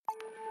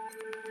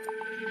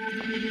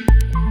This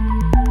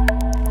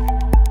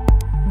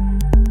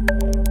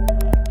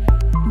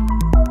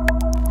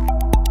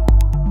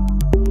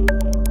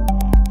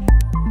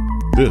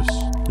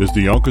is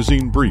the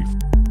Onco'Zine Brief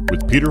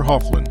with Peter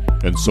Hofland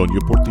and Sonia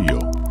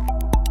Portillo.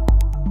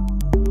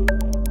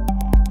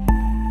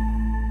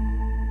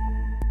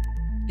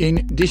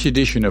 In this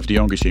edition of the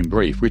Onco'Zine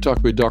Brief, we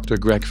talk with Dr.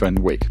 Greg Van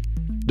Wyk.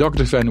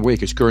 Dr. Van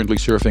Wyk is currently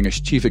serving as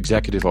Chief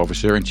Executive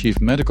Officer and Chief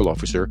Medical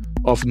Officer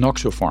of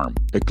Noxopharm,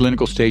 a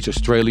clinical-stage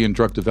Australian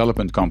drug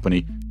development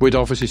company with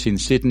offices in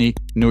Sydney,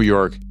 New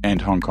York,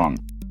 and Hong Kong.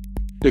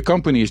 The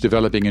company is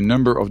developing a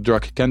number of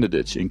drug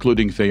candidates,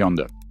 including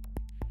Veyonda.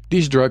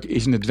 This drug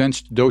is an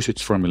advanced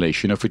dosage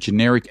formulation of a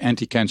generic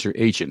anti-cancer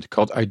agent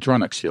called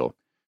Idronoxil,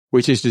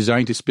 which is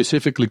designed to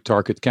specifically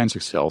target cancer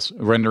cells,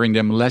 rendering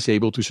them less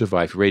able to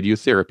survive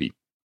radiotherapy.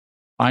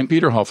 I'm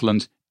Peter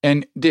Hofland,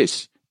 and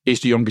this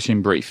is the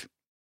Onco'Zine Brief.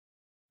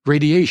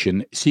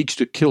 Radiation seeks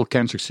to kill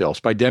cancer cells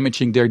by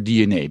damaging their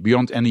DNA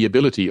beyond any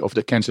ability of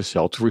the cancer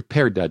cell to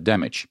repair that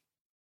damage.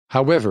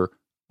 However,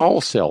 all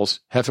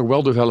cells have a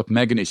well-developed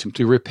mechanism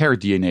to repair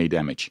DNA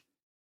damage.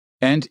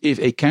 And if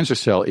a cancer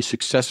cell is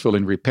successful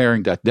in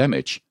repairing that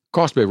damage,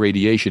 caused by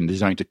radiation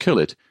designed to kill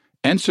it,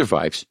 and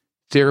survives,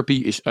 therapy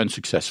is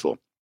unsuccessful.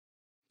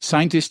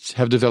 Scientists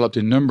have developed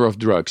a number of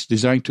drugs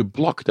designed to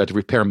block that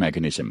repair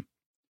mechanism.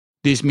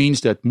 This means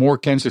that more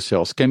cancer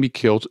cells can be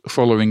killed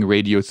following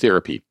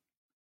radiotherapy.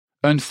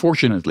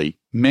 Unfortunately,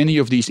 many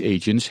of these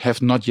agents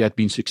have not yet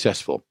been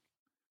successful.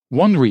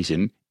 One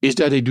reason is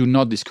that they do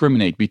not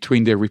discriminate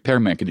between their repair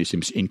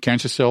mechanisms in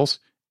cancer cells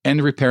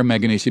and repair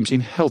mechanisms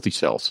in healthy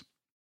cells.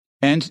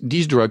 And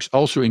these drugs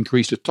also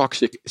increase the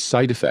toxic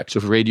side effects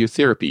of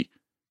radiotherapy,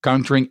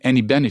 countering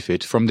any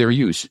benefit from their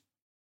use.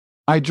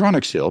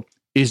 Idronoxil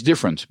is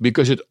different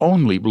because it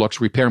only blocks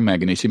repair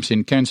mechanisms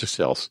in cancer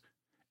cells,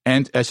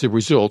 and as a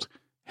result,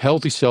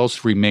 healthy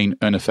cells remain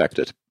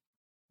unaffected.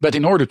 But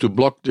in order to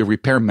block the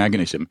repair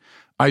mechanism,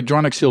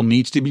 Idronoxil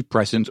needs to be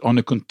present on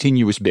a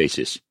continuous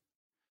basis.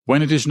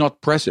 When it is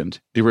not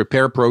present, the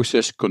repair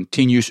process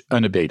continues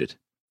unabated.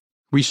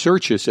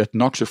 Researchers at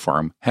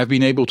Noxopharm have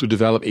been able to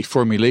develop a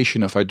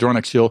formulation of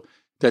Idronoxil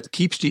that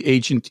keeps the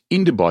agent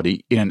in the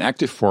body in an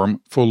active form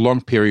for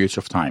long periods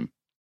of time.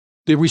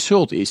 The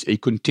result is a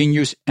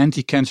continuous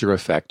anti-cancer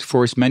effect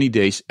for as many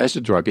days as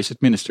the drug is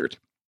administered.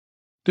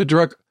 The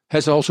drug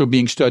has also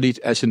been studied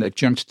as an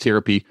adjunct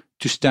therapy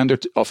to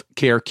standard of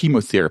care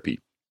chemotherapy.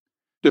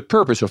 The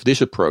purpose of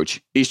this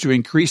approach is to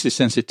increase the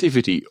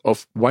sensitivity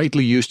of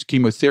widely used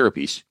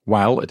chemotherapies,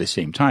 while at the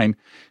same time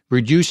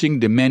reducing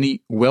the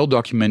many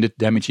well-documented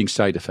damaging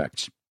side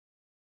effects.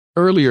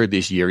 Earlier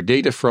this year,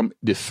 data from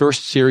the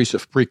first series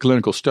of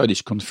preclinical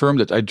studies confirmed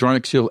that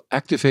Idronoxil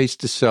activates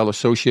the cell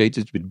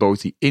associated with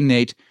both the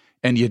innate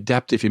and the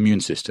adaptive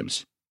immune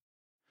systems.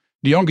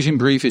 The Onco'Zine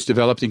Brief is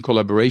developed in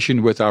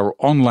collaboration with our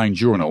online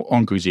journal,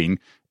 Onco'Zine,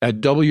 at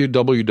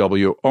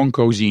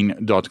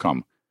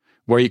www.onco'zine.com,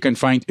 where you can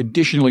find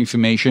additional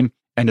information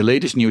and the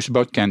latest news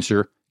about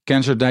cancer,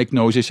 cancer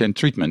diagnosis and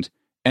treatment,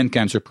 and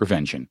cancer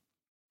prevention.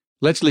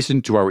 Let's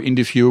listen to our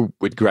interview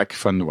with Greg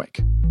Van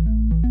Wyk.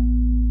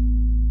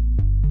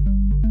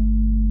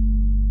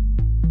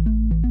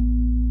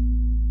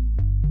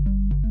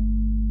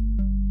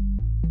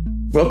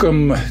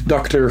 Welcome,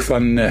 Dr.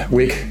 Van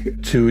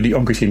Wyk, to the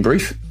Onco'Zine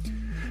Brief.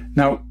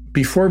 Now,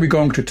 before we're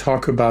going to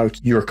talk about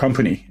your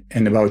company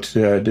and about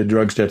the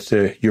drugs that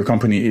your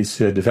company is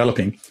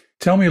developing,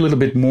 tell me a little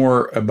bit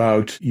more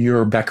about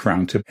your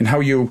background and how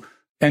you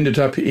ended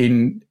up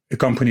in a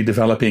company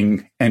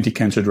developing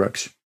anti-cancer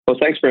drugs. Well,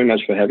 thanks very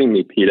much for having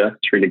me, Peter.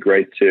 It's really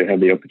great to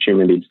have the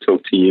opportunity to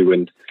talk to you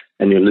and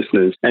your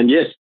listeners. And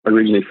yes,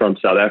 originally from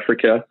South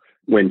Africa,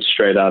 went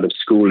straight out of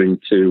school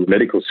into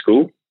medical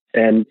school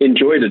and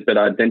enjoyed it, but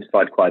I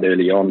identified quite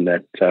early on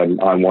that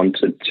I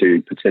wanted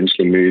to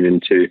potentially move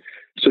into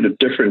sort of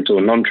different or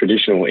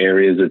non-traditional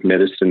areas of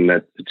medicine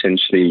that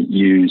potentially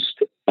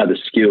used other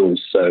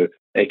skills, so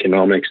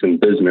economics and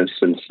business.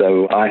 And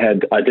so I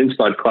had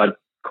identified quite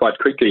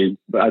quickly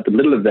at the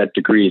middle of that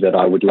degree that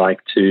I would like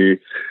to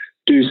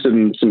do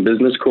some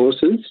business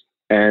courses.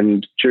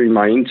 And during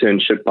my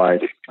internship,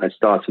 I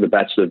started a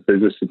Bachelor of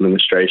Business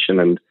Administration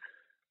and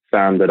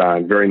found that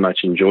I very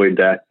much enjoyed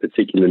that,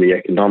 particularly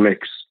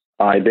economics.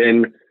 I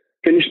then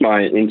finished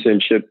my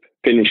internship,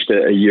 finished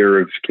a year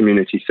of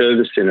community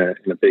service in a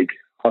big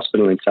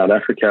hospital in South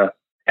Africa,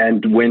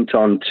 and went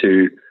on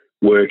to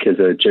work as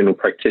a general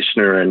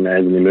practitioner and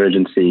as an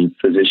emergency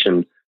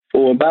physician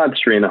for about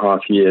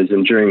 3.5 years.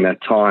 And during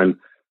that time,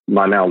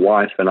 my now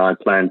wife and I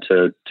planned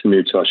to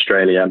move to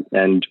Australia,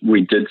 and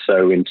we did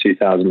so in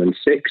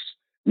 2006,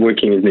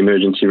 working as an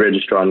emergency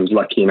registrar, and was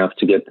lucky enough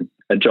to get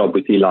a job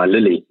with Eli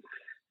Lilly.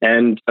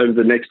 And over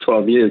the next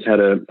 12 years, had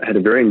a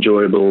very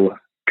enjoyable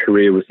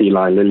career with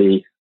Eli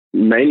Lilly,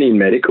 mainly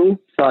medical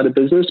side of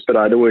business, but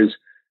I'd always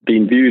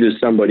been viewed as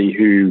somebody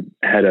who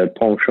had a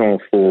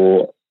penchant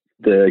for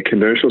the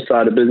commercial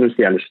side of business,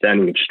 the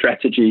understanding of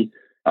strategy.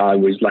 I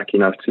was lucky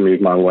enough to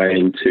move my way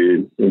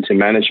into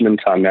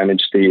management. I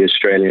managed the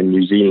Australian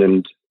New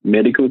Zealand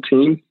medical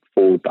team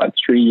for about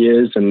 3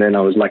 years. And then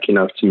I was lucky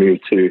enough to move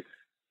to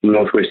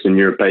Northwestern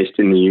Europe, based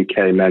in the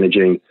UK,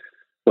 managing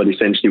what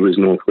essentially was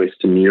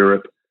Northwestern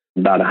Europe,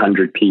 about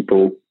 100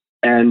 people.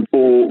 And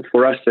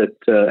for us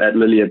at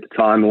Lilly at the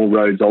time, all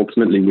roads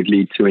ultimately would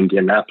lead to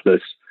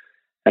Indianapolis.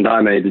 And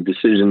I made the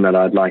decision that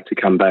I'd like to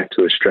come back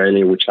to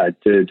Australia, which I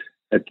did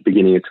at the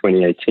beginning of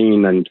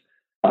 2018. And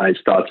I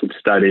started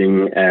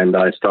studying and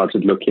I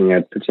started looking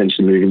at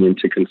potentially moving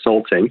into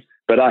consulting.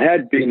 But I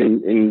had been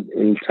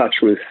in touch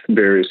with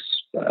various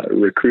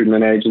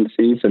recruitment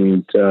agencies,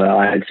 and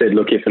I had said,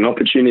 look, if an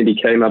opportunity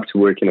came up to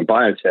work in a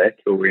biotech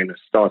or in a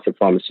startup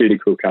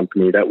pharmaceutical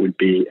company, that would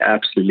be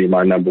absolutely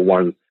my number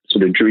one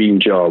sort of dream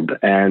job.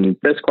 And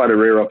that's quite a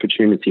rare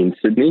opportunity in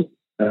Sydney.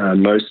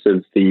 Most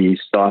of the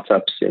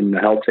startups in the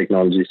health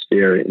technology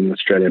sphere in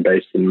Australia are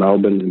based in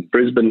Melbourne and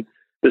Brisbane.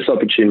 This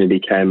opportunity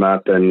came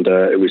up and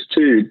it was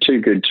too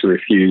good to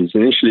refuse.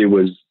 Initially, it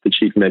was the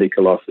chief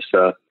medical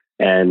officer.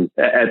 And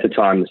at the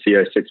time, the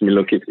CEO said to me,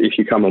 look, if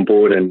you come on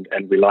board and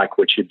we like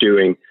what you're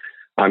doing,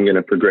 I'm going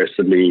to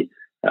progressively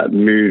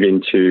move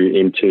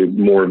into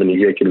more of an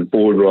executive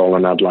board role,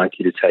 and I'd like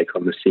you to take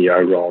on the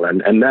CEO role.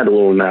 And that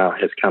all now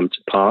has come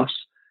to pass.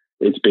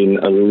 It's been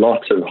a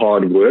lot of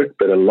hard work,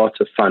 but a lot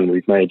of fun.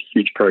 We've made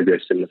huge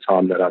progress in the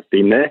time that I've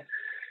been there.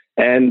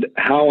 And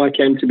how I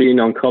came to be in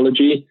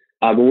oncology,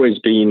 I've always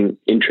been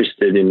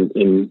interested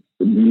in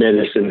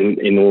medicine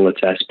in all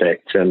its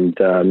aspects. And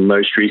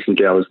most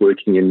recently, I was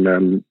working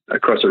in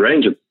across a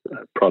range of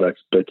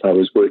products, but I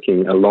was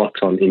working a lot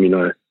on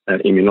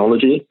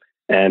immunology.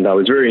 And I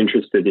was very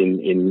interested in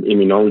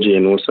immunology,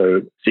 and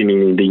also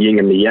seemingly the yin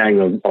and the yang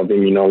of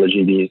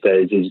immunology these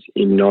days is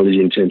immunology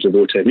in terms of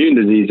autoimmune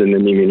disease and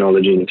then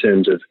immunology in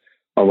terms of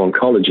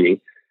oncology.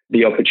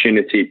 The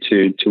opportunity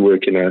to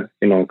work in an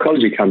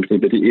oncology company,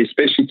 but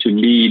especially to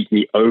lead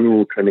the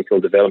overall clinical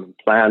development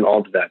plan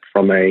of that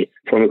from a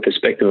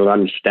perspective of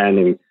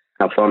understanding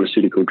how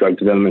pharmaceutical drug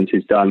development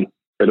is done,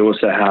 but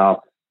also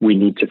how we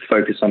need to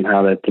focus on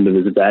how that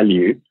delivers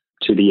value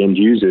to the end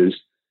users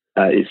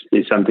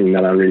is something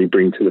that I really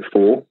bring to the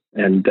fore.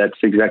 And that's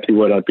exactly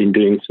what I've been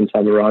doing since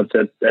I've arrived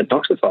at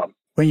Noxopharm.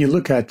 When you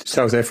look at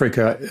South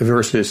Africa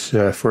versus,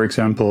 for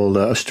example,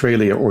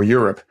 Australia or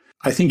Europe,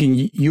 I think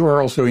you are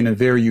also in a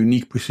very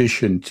unique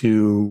position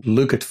to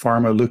look at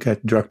pharma, look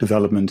at drug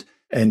development,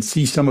 and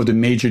see some of the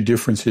major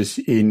differences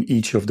in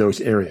each of those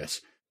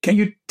areas. Can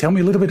you tell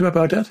me a little bit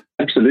about that?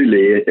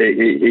 Absolutely.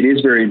 It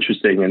is very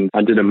interesting. And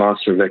I did a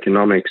Master of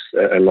Economics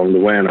along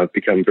the way, and I've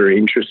become very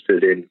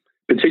interested in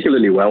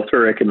particularly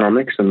welfare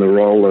economics and the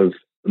role of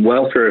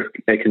welfare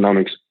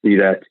economics, be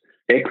that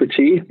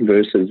equity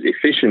versus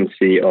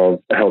efficiency of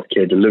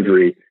healthcare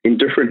delivery in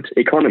different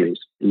economies.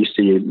 You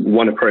see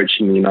one approach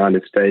in the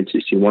United States,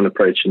 you see one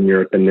approach in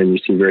Europe, and then you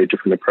see very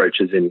different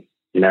approaches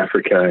in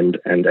Africa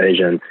and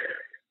Asia. And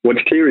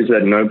what's clear is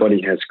that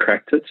nobody has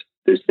cracked it.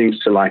 There's things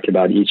to like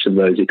about each of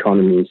those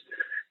economies.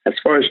 As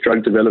far as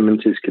drug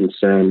development is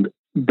concerned,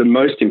 the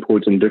most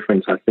important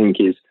difference, I think,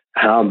 is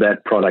how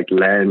that product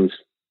lands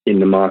in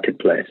the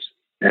marketplace.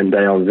 And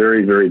they are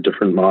very, very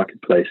different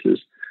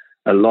marketplaces.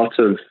 A lot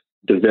of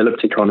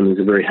developed economies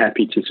are very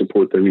happy to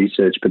support the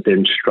research, but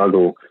then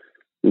struggle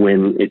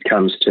when it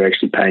comes to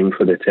actually paying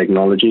for the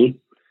technology.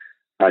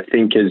 I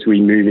think as we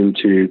move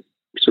into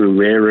sort of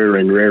rarer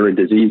and rarer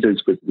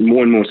diseases with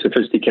more and more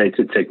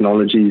sophisticated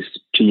technologies,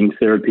 gene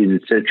therapies,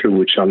 etc.,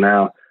 which are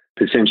now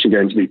potentially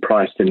going to be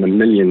priced in the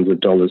millions of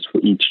dollars for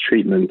each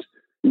treatment,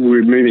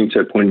 we're moving to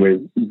a point where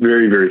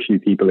very, very few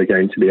people are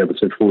going to be able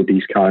to afford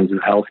these kinds of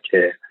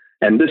healthcare.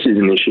 And this is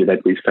an issue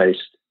that we've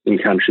faced in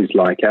countries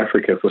like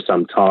Africa for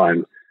some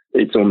time.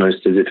 It's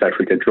almost as if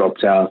Africa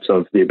dropped out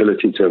of the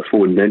ability to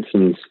afford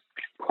medicines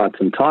quite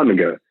some time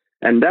ago.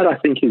 And that, I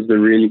think, is the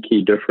really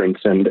key difference.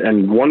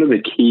 And one of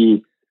the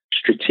key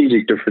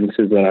strategic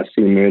differences that I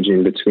see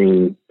emerging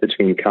between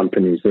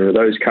companies. There are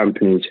those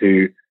companies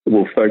who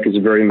will focus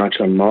very much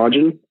on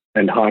margin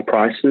and high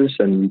prices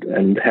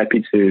and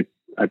happy to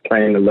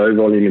play in a low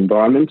volume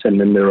environment. And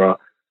then there are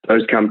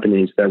those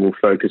companies that will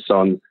focus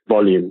on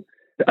volume.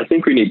 I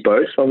think we need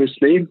both,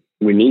 obviously.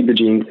 We need the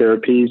gene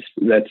therapies.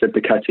 That's at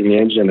the cutting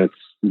edge, and it's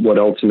what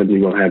ultimately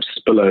will have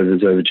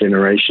spillovers over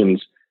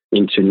generations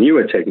into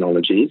newer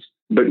technologies.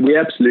 But we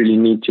absolutely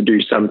need to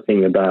do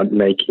something about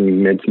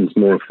making medicines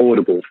more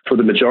affordable for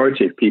the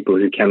majority of people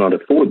who cannot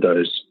afford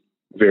those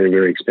very,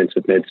 very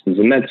expensive medicines.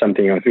 And that's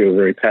something I feel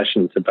very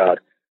passionate about,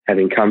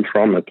 having come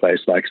from a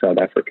place like South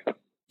Africa.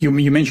 You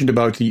mentioned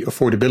about the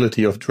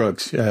affordability of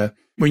drugs.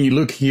 When you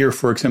look here,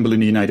 for example, in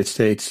the United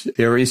States,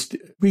 there is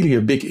really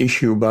a big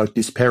issue about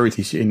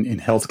disparities in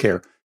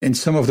healthcare. And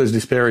some of those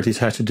disparities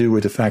have to do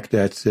with the fact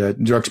that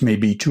drugs may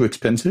be too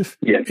expensive.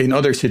 Yes. In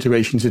other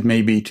situations, it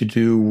may be to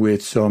do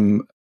with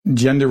some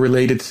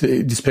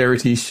gender-related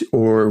disparities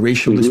or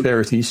racial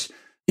disparities.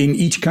 In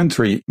each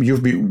country,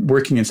 you've been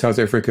working in South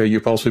Africa,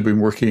 you've also been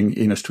working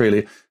in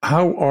Australia.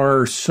 How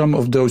are some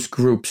of those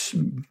groups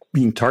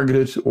being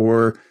targeted,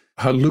 or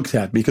looked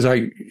at? Because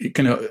I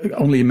can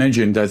only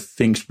imagine that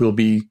things will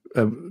be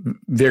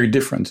very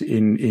different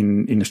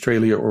in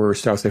Australia or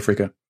South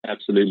Africa.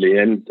 Absolutely.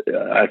 And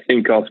I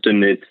think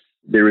often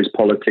there is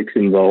politics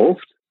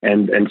involved.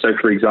 And so,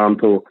 for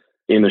example,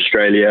 in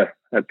Australia,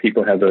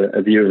 people have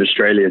a view of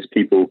Australia as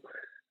people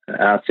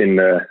out in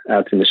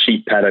the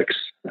sheep paddocks,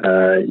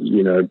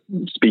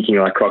 speaking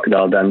like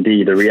Crocodile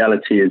Dundee. The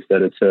reality is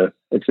that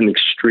it's an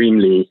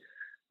extremely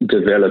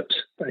developed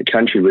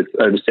country with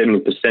over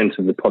 70%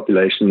 of the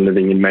population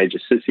living in major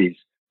cities.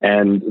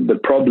 And the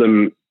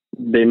problem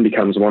then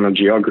becomes one of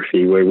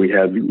geography, where we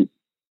have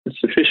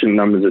sufficient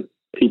numbers of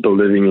people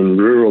living in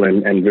rural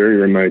and very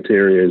remote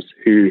areas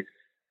who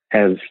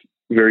have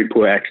very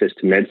poor access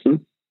to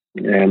medicine.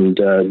 And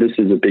this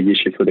is a big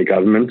issue for the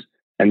government.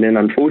 And then,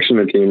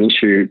 unfortunately, an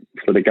issue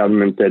for the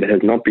government that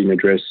has not been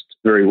addressed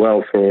very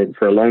well for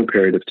a long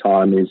period of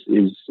time is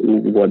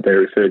what they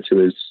refer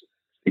to as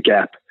the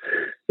gap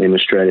in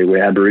Australia,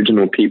 where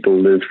Aboriginal people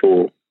live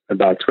for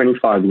about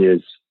 25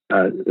 years.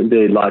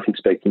 Their life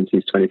expectancy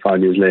is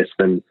 25 years less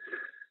than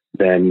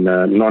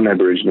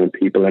non-Aboriginal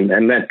people. And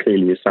that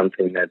clearly is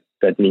something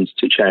that needs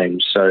to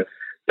change. So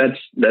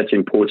that's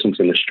important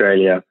in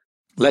Australia.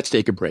 Let's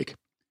take a break.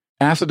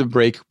 After the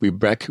break, we're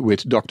back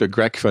with Dr.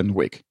 Greg Van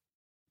Wyk.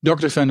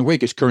 Dr. Van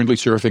Wyk is currently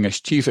serving as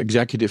Chief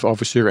Executive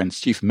Officer and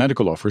Chief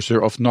Medical Officer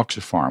of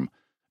Noxopharm,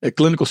 a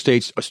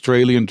clinical-stage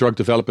Australian drug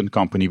development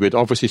company with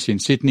offices in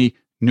Sydney,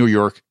 New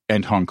York,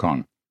 and Hong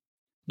Kong.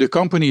 The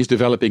company is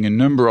developing a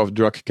number of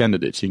drug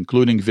candidates,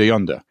 including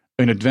Veyonda,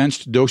 an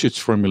advanced dosage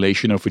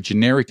formulation of a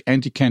generic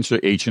anti-cancer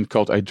agent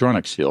called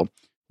Idronoxil,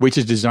 which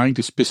is designed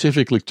to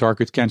specifically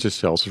target cancer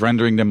cells,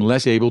 rendering them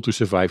less able to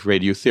survive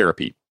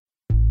radiotherapy.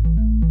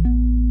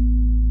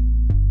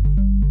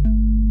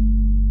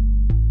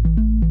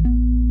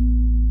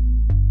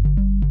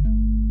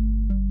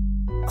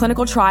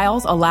 Clinical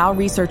trials allow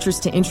researchers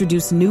to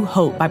introduce new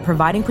hope by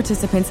providing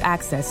participants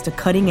access to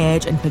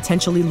cutting-edge and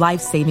potentially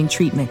life-saving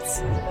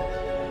treatments.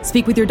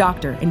 Speak with your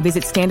doctor and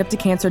visit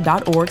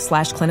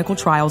standuptocancer.org/clinical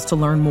trials to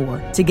learn more.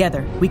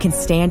 Together, we can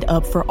stand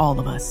up for all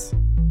of us.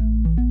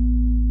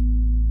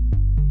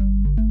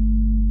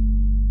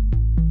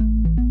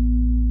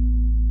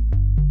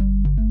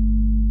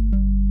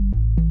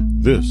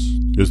 This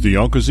is the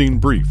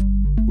Onco'Zine Brief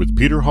with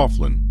Peter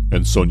Hofland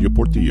and Sonia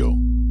Portillo.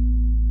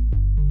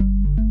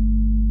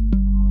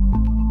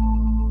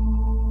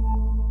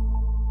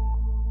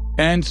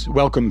 And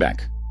welcome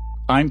back.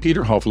 I'm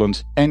Peter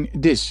Hofland, and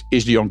this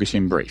is the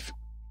Onco'Zine Brief.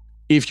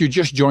 If you're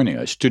just joining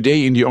us,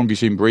 today in the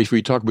Onco'Zine Brief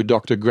we talk with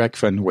Dr. Greg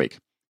Van Wyk.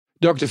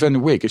 Dr.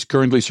 Van Wyk is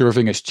currently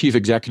serving as Chief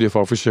Executive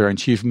Officer and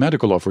Chief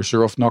Medical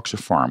Officer of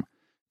Noxopharm,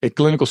 a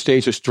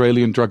clinical-stage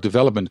Australian drug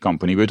development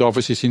company with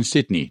offices in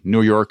Sydney,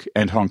 New York,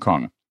 and Hong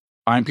Kong.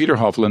 I'm Peter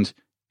Hofland,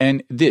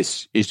 and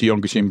this is the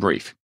Onco'Zine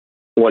Brief.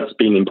 What's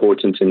been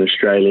important in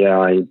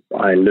Australia,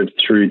 I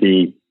lived through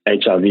the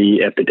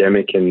HIV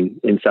epidemic in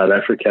South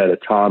Africa at a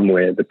time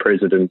where the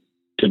president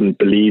didn't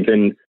believe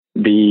in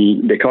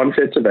the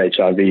concept of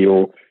HIV,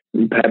 or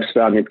perhaps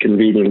found it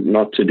convenient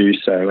not to do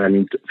so.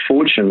 And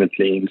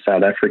fortunately in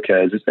South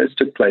Africa, as this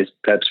took place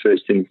perhaps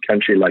first in a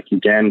country like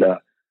Uganda,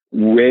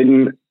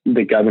 when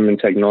the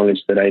government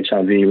acknowledged that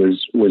HIV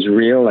was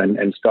real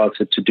and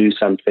started to do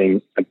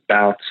something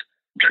about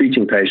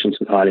treating patients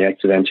with highly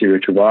active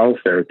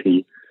antiretroviral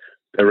therapy,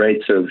 the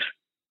rates of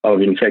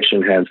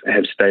infection have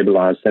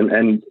stabilized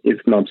and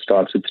if not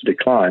started to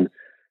decline.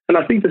 And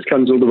I think this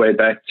comes all the way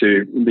back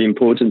to the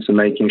importance of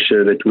making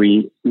sure that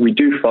we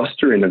do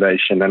foster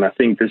innovation. And I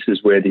think this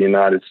is where the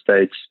United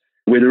States,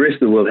 where the rest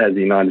of the world has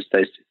the United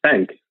States to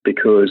thank,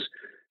 because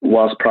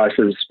whilst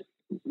prices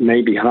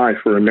may be high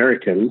for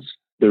Americans,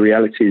 the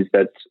reality is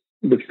that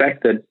the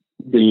fact that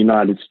the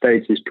United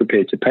States is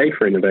prepared to pay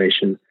for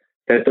innovation,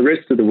 that the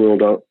rest of the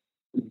world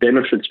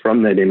benefits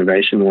from that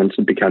innovation once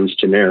it becomes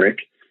generic.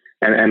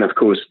 And of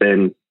course,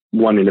 then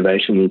one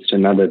innovation leads to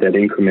another, that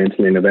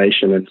incremental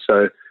innovation. And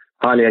so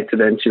highly active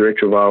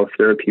antiretroviral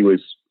therapy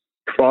was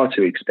far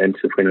too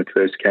expensive when it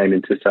first came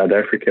into South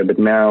Africa, but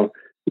now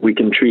we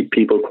can treat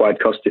people quite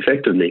cost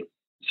effectively.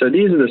 So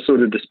these are the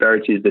sort of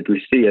disparities that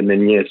we see. And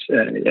then, yes,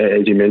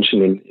 as you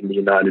mentioned, in the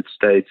United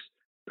States,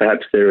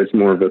 perhaps there is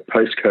more of a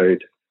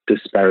postcode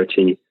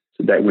disparity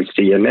that we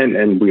see.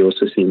 And we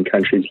also see in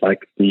countries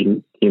like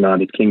the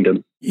United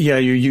Kingdom. Yeah,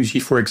 you usually,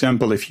 for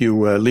example, if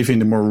you live in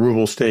the more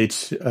rural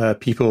states,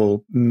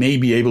 people may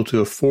be able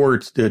to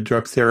afford the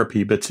drug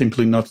therapy, but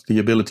simply not the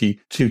ability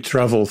to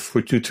travel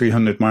for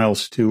 200-300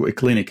 miles to a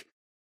clinic.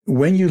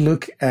 When you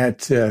look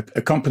at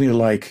a company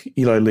like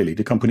Eli Lilly,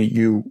 the company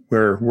you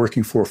were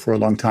working for a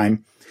long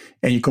time,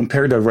 and you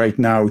compare that right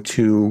now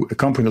to a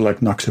company like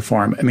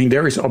Noxopharm, I mean,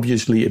 there is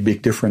obviously a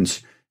big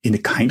difference in the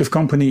kind of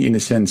company, in a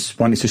sense.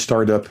 One is a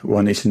startup,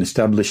 one is an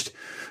established,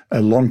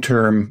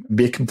 long-term,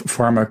 big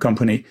pharma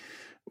company.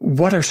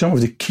 What are some of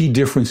the key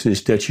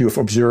differences that you have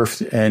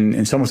observed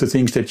and some of the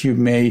things that you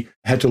may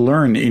had to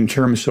learn in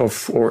terms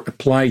of or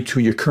apply to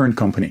your current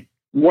company?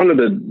 One of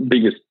the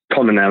biggest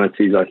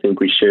commonalities I think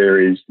we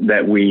share is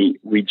that we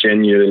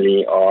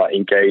genuinely are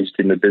engaged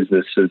in the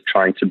business of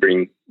trying to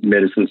bring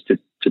medicines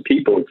to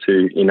people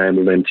to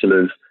enable them to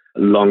live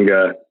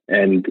longer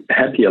and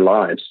happier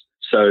lives.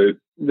 So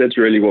that's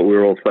really what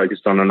we're all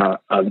focused on. And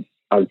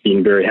I've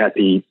been very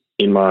happy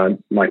in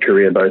my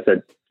career, both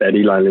at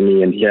Eli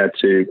Lilly and here,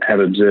 to have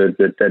observed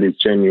that is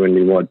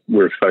genuinely what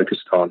we're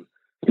focused on.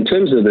 In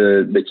terms of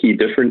the key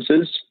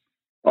differences,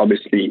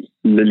 obviously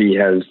Lilly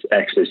has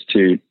access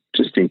to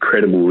just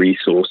incredible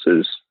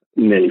resources,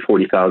 nearly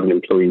 40,000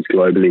 employees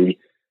globally,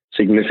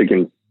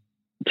 significant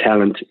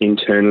talent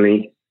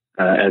internally,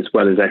 as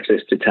well as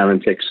access to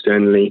talent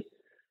externally,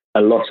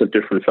 a lot of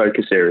different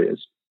focus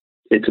areas.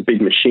 It's a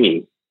big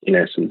machine, in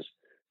essence.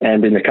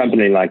 And in a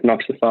company like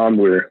Noxopharm,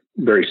 we're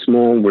very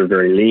small, we're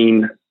very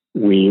lean,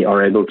 we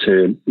are able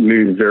to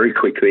move very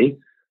quickly,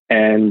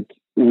 and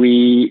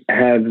we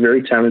have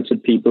very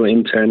talented people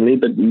internally,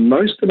 but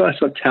most of us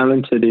are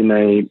talented in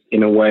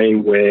a way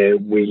where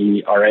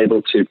we are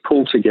able to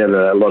pull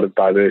together a lot of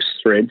diverse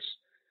threads,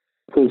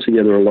 pull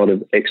together a lot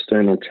of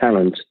external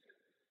talent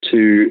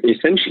to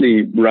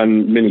essentially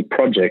run many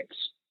projects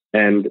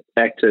and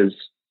act as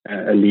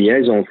a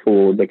liaison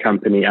for the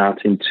company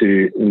out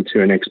into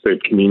an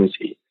expert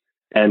community.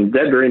 And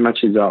that very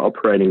much is our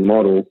operating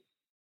model,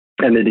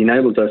 and it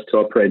enables us to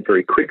operate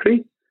very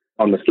quickly.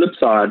 On the flip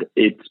side,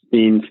 it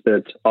means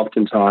that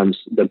oftentimes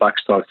the buck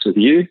starts with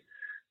you.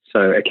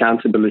 So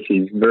accountability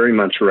is very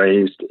much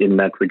raised in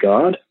that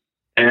regard.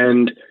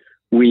 And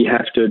we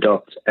have to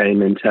adopt a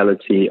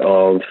mentality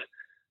of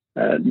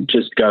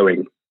just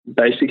going.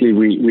 Basically,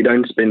 we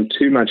don't spend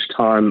too much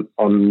time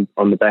on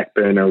the back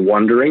burner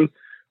wondering.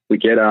 We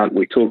get out,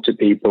 we talk to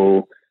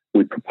people,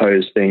 we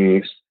propose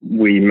things,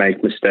 we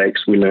make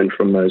mistakes, we learn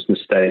from those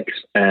mistakes,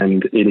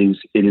 and it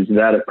is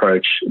that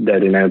approach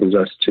that enables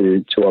us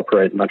to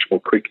operate much more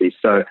quickly.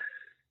 So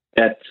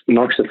at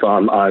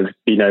Noxopharm, I've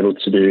been able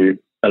to do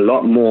a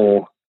lot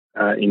more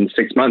in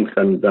 6 months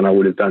than I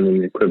would have done in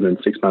the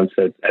equivalent 6 months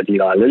at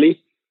Eli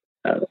Lilly.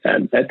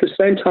 And at the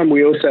same time,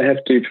 we also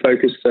have to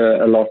focus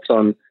a lot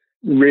on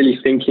really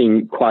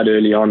thinking quite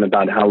early on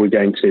about how we're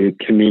going to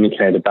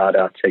communicate about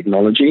our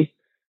technology.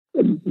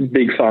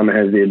 Big Pharma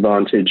has the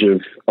advantage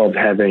of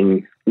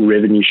having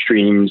revenue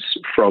streams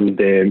from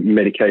their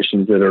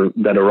medications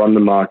that are on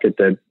the market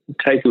that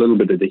take a little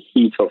bit of the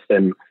heat off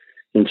them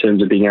in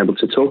terms of being able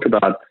to talk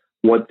about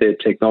what their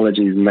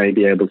technologies may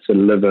be able to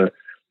deliver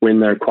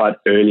when they're quite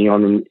early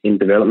on in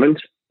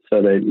development.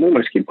 So they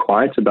almost keep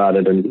quiet about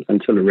it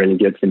until it really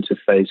gets into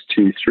phase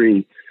 2,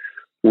 3.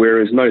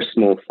 Whereas most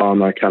small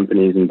pharma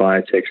companies and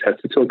biotechs have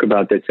to talk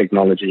about their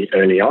technology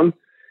early on.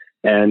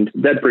 And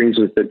that brings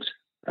with it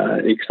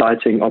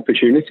exciting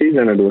opportunities,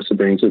 and it also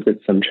brings with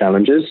it some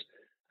challenges,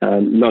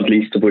 not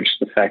least of which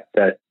the fact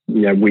that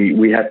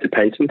we have to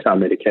patent our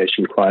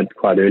medication quite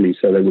early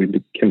so that we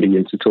can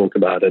begin to talk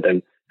about it.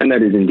 And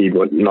that is indeed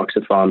what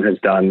Noxopharm has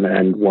done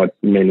and what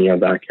many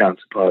of our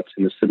counterparts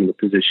in a similar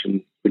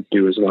position would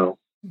do as well.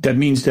 That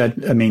means that,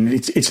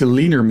 it's a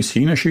leaner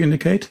machine, as you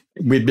indicate,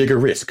 with bigger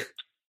risk.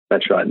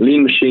 That's right.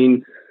 Lean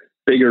machine,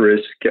 bigger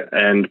risk,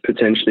 and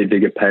potentially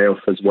bigger payoff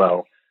as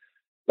well.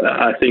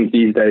 I think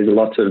these days a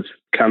lot of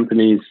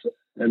companies,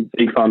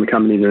 big pharma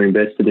companies, are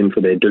invested in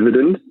for their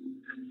dividend,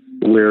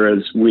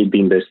 whereas we've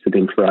been invested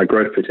in for our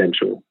growth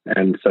potential.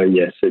 And so,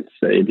 yes, it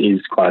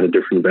is quite a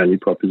different value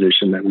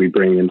proposition that we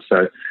bring. And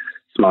so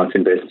smart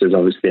investors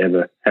obviously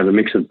have a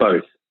mix of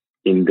both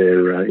in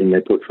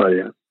their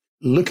portfolio.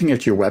 Looking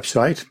at your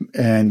website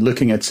and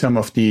looking at some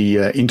of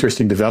the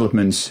interesting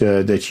developments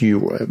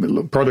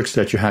products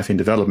that you have in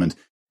development,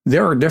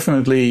 there are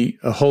definitely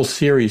a whole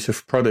series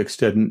of products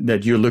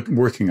that you're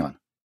working on.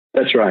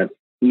 That's right.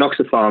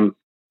 Noxopharm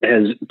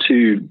has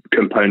two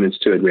components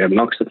to it. We have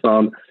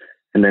Noxopharm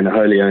and then a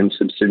wholly owned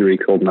subsidiary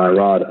called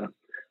Nirada.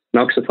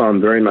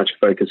 Noxopharm very much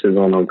focuses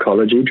on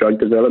oncology drug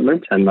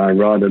development, and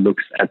Nirada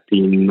looks at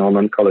the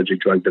non-oncology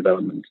drug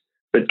development.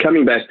 But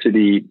coming back to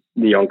the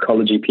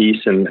oncology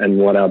piece and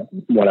what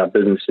our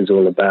business is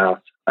all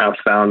about, our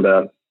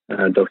founder,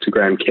 Dr.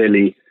 Graham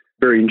Kelly,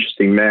 very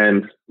interesting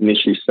man,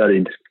 initially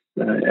studied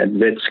at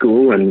vet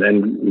school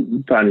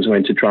and found his way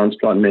into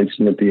transplant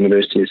medicine at the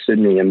University of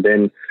Sydney, and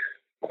then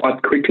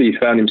quite quickly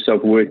found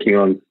himself working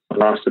on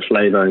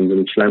elastoflavones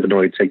and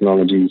flavonoid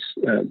technologies.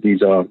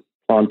 These are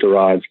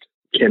plant-derived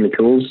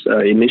chemicals.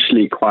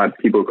 Initially,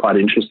 people were quite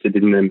interested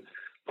in them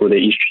for their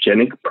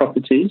estrogenic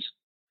properties,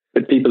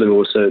 but people have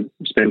also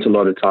spent a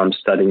lot of time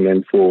studying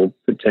them for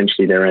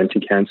potentially their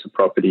anti-cancer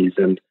properties.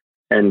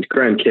 And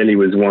Graham Kelly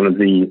was one of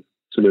the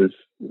sort of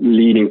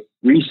leading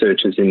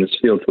researchers in this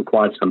field for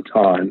quite some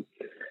time.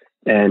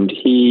 And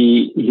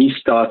he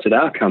started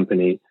our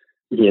company.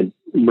 He had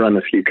run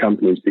a few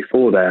companies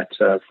before that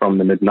from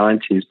the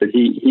mid-90s, but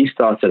he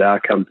started our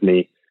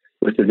company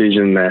with the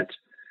vision that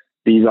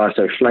these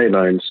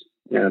isoflavones,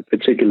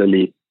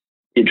 particularly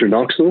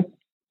Idronoxil,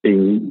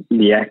 being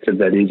the active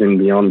that is in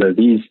Veyonda,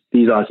 these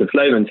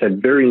isoflavones have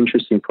very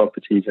interesting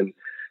properties, and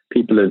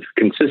people have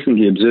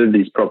consistently observed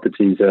these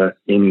properties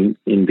in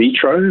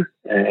vitro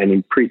and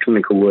in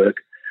preclinical work.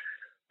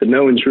 but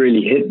no one's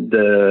really hit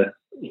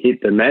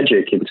the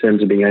magic in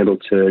terms of being able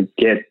to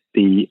get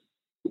these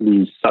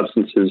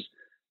substances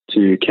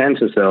to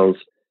cancer cells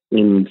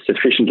in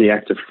sufficiently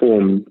active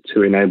form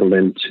to enable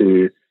them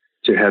to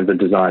have the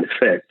desired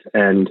effect.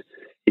 And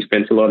he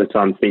spent a lot of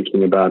time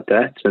thinking about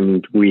that,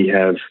 and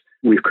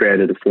we've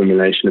created a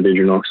formulation of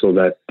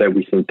Idronoxil that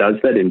we think does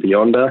that in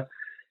Veyonda.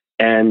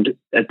 And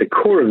at the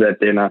core of that,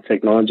 then, our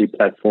technology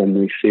platform,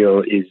 we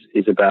feel,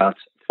 is about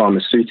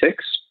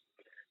pharmaceutics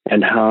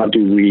and how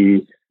do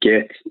we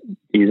get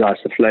these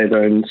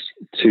isoflavones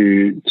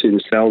to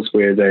the cells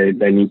where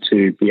they need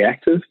to be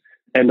active.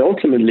 And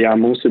ultimately,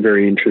 I'm also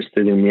very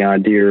interested in the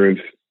idea of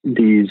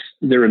these.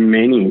 There are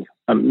many,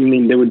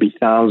 there would be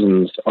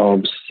thousands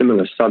of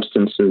similar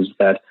substances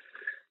that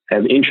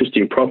have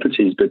interesting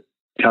properties, but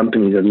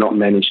companies have not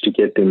managed to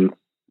get them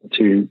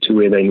to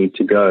where they need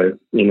to go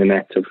in an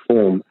active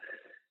form.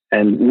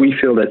 And we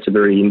feel that's a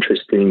very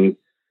interesting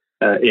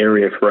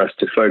area for us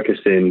to focus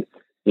in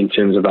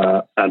terms of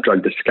our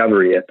drug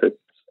discovery efforts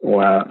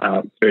or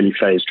our early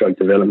phase drug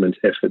development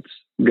efforts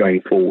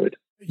going forward.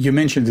 You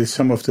mentioned that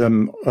some of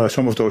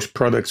those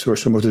products or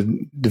some of the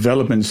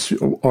developments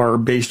are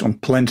based on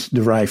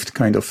plant-derived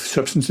kind of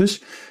substances.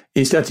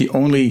 Is that the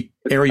only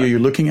area you're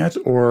looking at,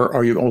 or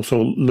are you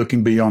also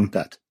looking beyond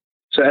that?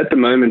 So at the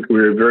moment,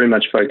 we're very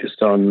much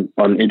focused on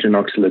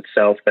Idronoxil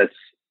itself. That's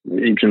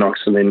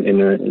Idronoxil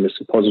in a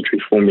suppository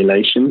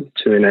formulation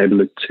to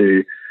enable it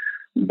to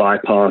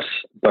bypass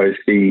both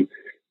the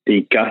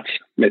gut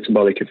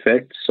metabolic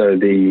effects, so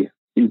the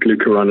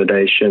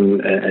glucuronidation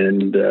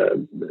and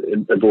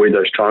avoid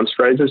those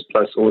transferases,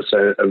 plus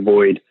also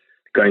avoid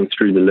going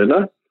through the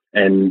liver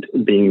and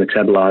being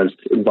metabolized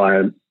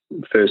via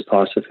first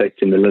pass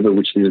effect in the liver,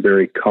 which is a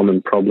very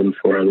common problem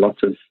for a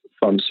lot of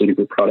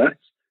pharmaceutical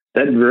products.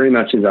 That very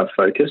much is our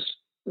focus.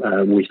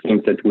 We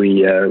think that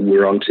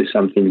we're onto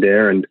something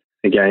there. And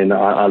again,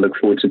 I look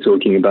forward to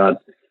talking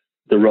about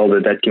the role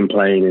that can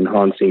play in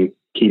enhancing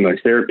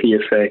chemotherapy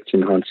effects,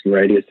 enhancing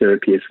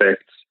radiotherapy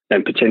effects,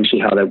 and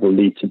potentially how that will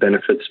lead to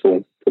benefits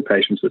for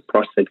patients with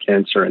prostate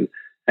cancer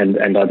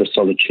and other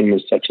solid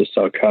tumors such as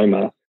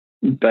sarcoma.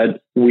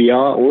 But we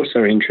are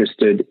also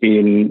interested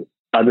in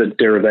other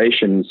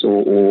derivations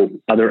or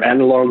other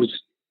analogs,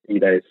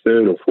 either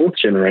third or fourth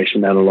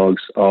generation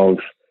analogs of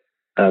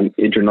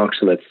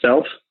Idronoxil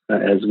itself,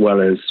 as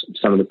well as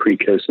some of the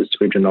precursors to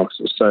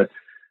Idronoxil. So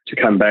to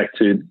come back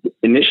to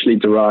initially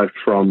derived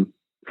from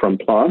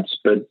plants,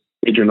 but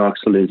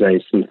Idronoxil is a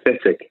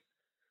synthetic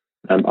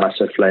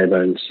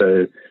isoflavone.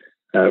 So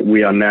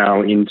we are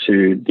now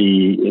into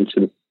the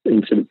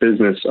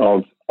business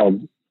of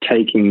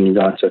taking these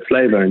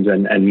isoflavones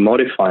and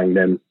modifying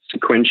them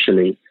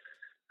sequentially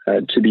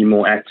to be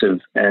more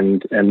active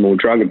and more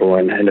druggable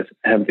and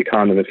have the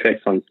kind of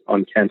effects on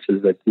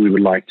cancers that we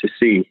would like to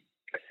see.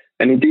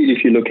 And indeed,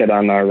 if you look at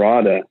our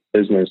Narada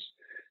business,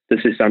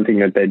 this is something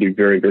that they do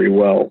very, very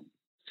well.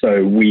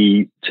 So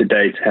we, to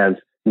date, have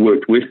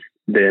worked with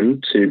them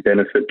to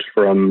benefit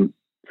from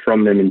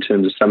them in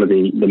terms of some of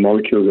the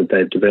molecules that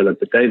they've developed.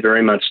 But they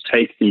very much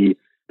take the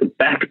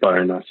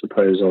backbone, I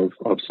suppose, of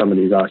some of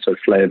these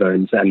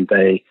isoflavones, and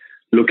they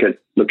look at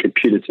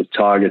putative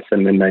targets,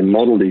 and then they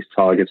model these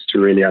targets to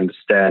really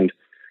understand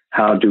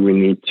how do we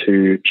need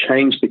to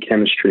change the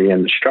chemistry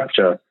and the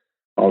structure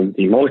of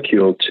the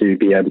molecule to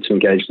be able to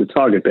engage the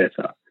target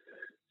better.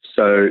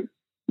 So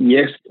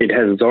yes, it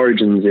has its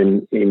origins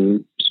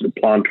in sort of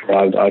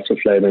plant-derived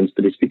isoflavones,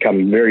 but it's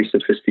become very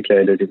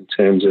sophisticated in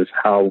terms of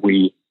how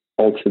we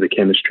alter the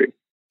chemistry.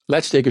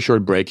 Let's take a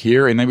short break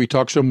here, and then we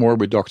talk some more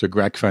with Dr.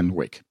 Greg Van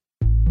Wyk.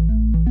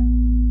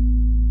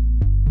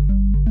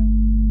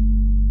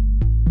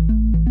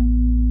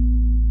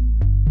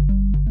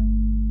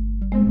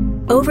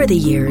 Over the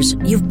years,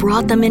 you've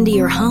brought them into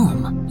your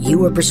home. You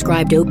were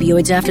prescribed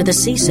opioids after the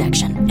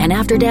C-section and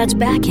after Dad's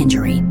back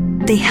injury.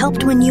 They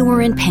helped when you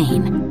were in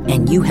pain,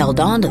 and you held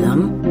on to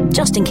them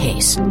just in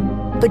case.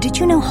 But did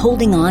you know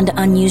holding on to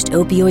unused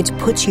opioids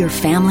puts your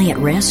family at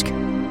risk?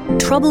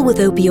 Trouble with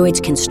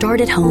opioids can start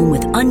at home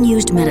with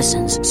unused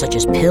medicines such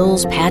as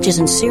pills, patches,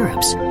 and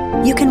syrups.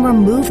 You can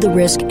remove the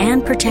risk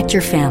and protect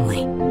your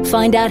family.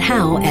 Find out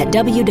how at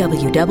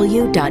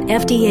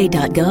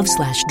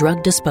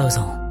www.fda.gov/drug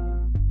disposal.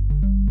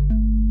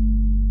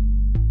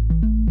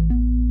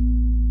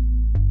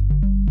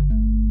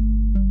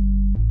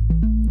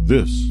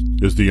 This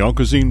is the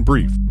Onco'Zine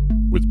Brief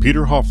with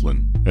Peter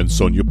Hofland and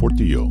Sonia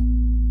Portillo.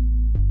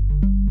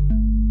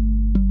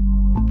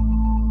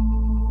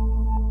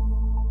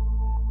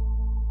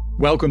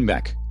 Welcome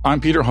back. I'm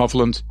Peter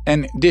Hofland,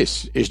 and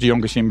this is the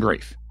Onco'Zine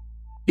Brief.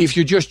 If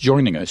you're just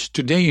joining us,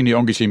 today in the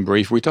Onco'Zine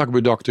Brief we talk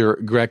with Dr.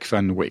 Greg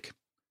Van Wyk.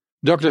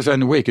 Dr.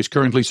 Van Wyk is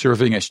currently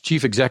serving as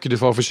Chief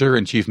Executive Officer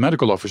and Chief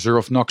Medical Officer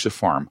of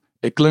Noxopharm,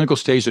 a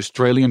clinical-stage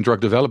Australian drug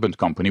development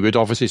company with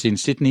offices in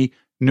Sydney,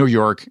 New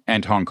York,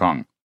 and Hong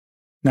Kong.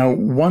 Now,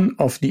 one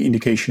of the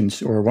indications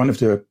you're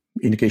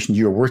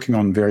working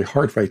on very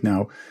hard right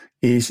now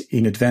is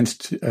in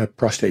advanced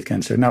prostate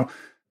cancer. Now,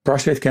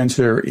 prostate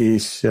cancer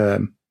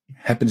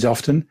happens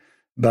often.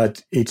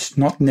 but it's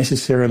not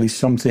necessarily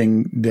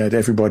something that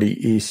everybody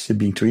is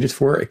being treated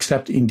for,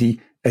 except in the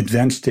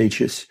advanced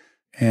stages.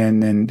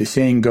 And then the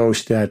saying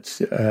goes that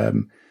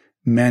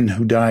men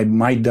who die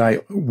might die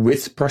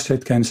with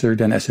prostate cancer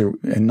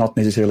and not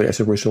necessarily as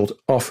a result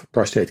of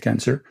prostate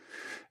cancer.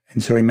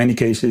 And so in many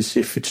cases,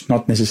 if it's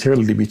not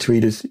necessarily to be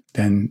treated,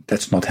 then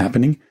that's not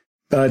happening.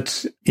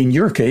 But in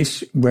your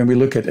case, when we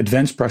look at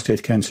advanced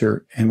prostate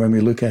cancer and when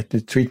we look at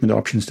the treatment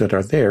options that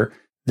are there,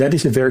 that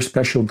is a very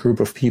special group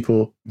of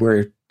people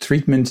where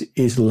treatment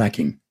is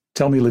lacking.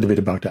 Tell me a little bit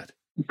about that.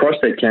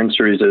 Prostate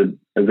cancer is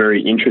a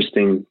very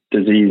interesting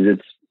disease.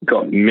 It's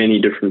got many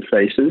different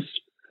faces,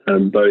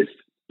 both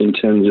in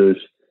terms of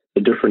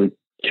the different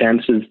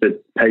cancers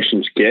that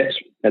patients get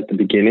at the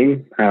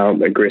beginning,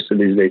 how aggressive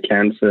is their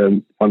cancer.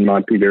 One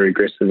might be very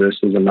aggressive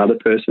versus another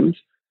person's,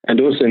 and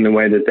also in the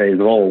way that they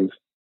evolve.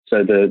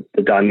 So the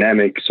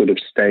dynamic sort of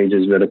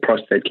stages that a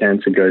prostate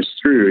cancer goes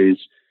through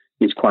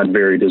is quite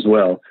varied as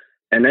well.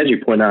 And as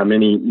you point out,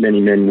 many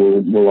men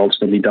will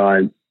ultimately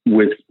die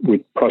with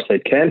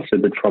prostate cancer,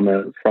 but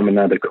from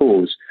another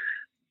cause.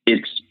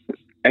 It's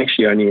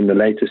actually only in the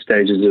later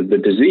stages of the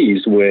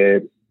disease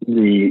where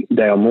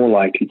they are more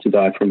likely to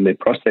die from their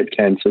prostate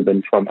cancer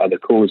than from other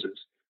causes.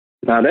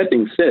 Now, that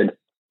being said,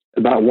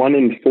 about 1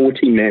 in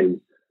 40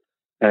 men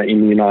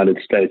in the United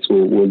States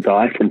will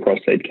die from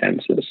prostate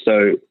cancer.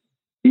 So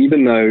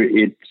even though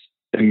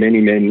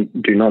many men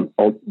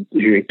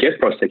who get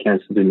prostate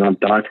cancer do not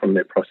die from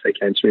their prostate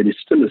cancer, it is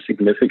still a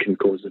significant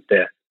cause of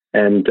death.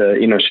 And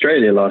in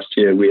Australia last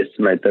year, we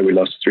estimate that we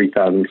lost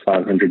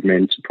 3,500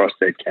 men to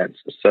prostate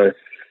cancer. So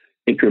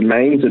it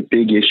remains a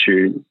big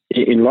issue,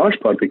 in large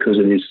part because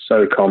it is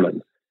so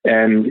common.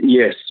 And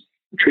yes,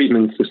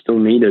 treatments are still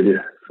needed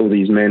for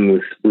these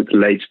men with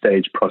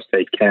late-stage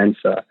prostate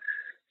cancer.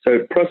 So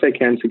prostate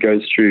cancer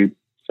goes through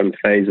some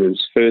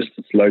phases. First,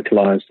 it's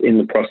localized in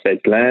the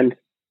prostate gland.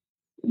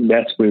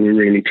 That's where we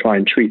really try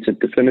and treat it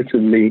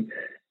definitively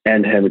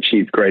and have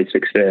achieved great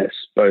success,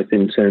 both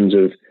in terms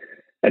of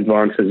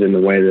advances in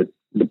the way that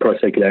the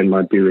prostate gland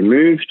might be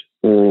removed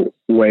or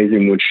ways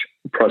in which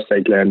the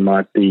prostate gland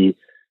might be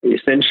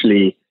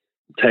essentially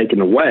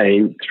taken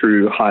away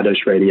through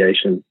high-dose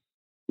radiation.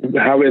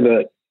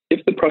 However,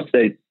 if the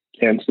prostate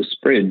cancer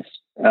spreads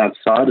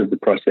outside of the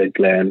prostate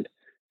gland,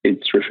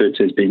 it's referred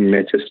to as being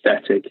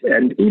metastatic.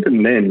 And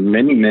even then,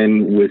 many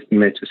men with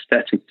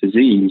metastatic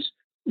disease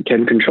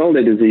can control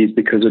their disease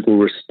because it will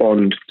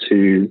respond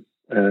to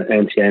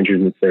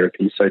anti-androgen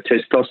therapy. So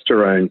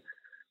testosterone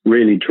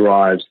really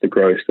drives the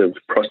growth of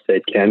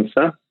prostate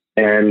cancer,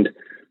 and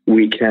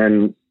we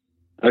can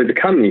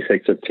overcome the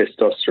effects of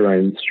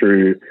testosterone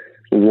through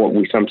what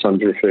we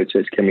sometimes refer to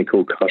as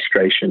chemical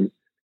castration.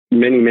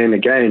 Many men,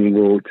 again,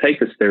 will take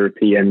this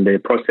therapy and their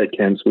prostate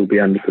cancer will be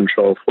under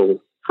control for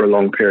a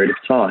long period of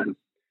time.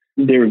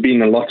 There have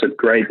been a lot of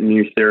great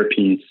new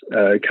therapies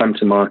come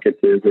to market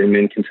where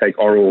men can take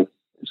oral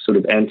sort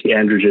of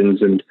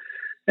anti-androgens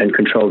and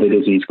control their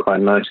disease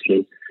quite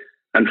nicely.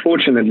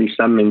 Unfortunately,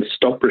 some men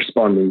stop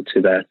responding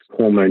to that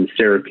hormone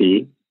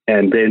therapy,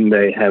 and then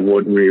they have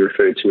what we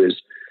refer to as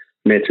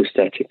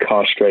metastatic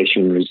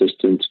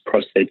castration-resistant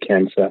prostate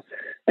cancer.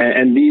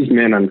 And these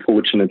men,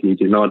 unfortunately,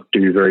 do not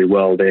do very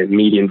well. Their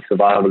median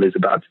survival is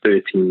about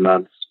 13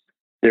 months.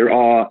 There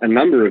are a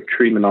number of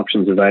treatment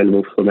options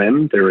available for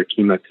them. There are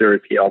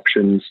chemotherapy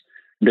options.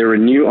 There are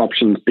new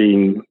options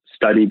being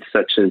studied,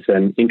 such as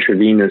an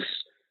intravenous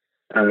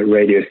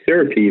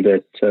radiotherapy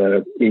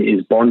that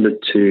is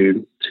bonded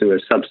to a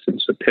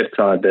substance, a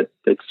peptide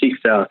that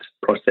seeks out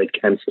prostate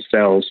cancer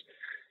cells,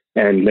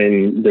 and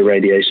then the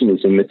radiation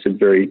is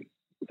emitted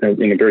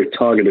in a very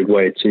targeted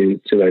way to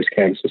those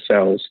cancer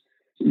cells.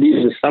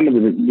 These are some of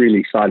the really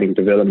exciting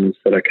developments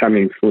that are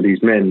coming for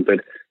these men,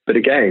 but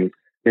again,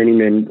 many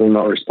men will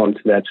not respond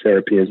to that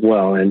therapy as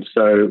well. And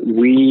so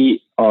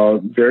we are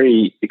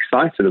very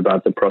excited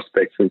about the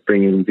prospects of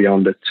bringing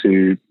Veyonda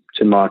to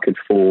market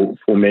for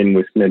men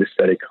with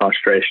metastatic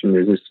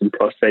castration-resistant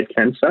prostate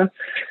cancer,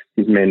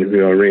 these men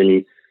who are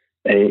really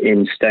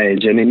in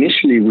stage. And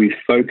initially, we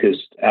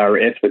focused our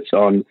efforts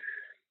on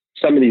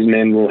some of these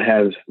men will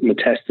have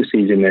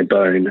metastases in their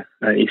bone.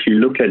 If you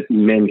look at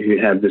men who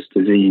have this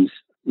disease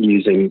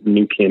using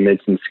nuclear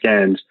medicine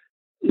scans,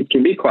 it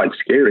can be quite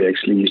scary,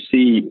 actually. You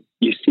see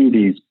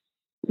these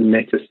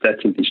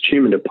metastatic, these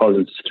tumor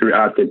deposits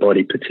throughout their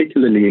body,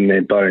 particularly in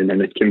their bone,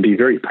 and it can be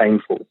very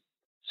painful.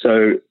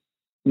 So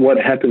what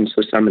happens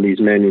for some of these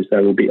men is they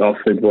will be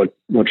offered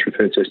what's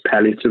referred to as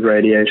palliative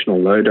radiation or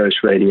low-dose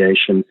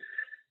radiation.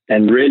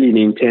 And really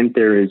the intent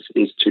there is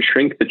to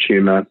shrink the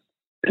tumor,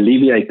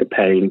 alleviate the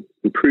pain,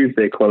 improve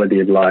their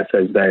quality of life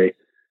as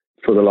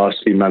for the last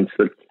few months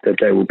that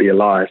they will be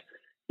alive.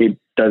 It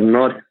does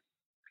not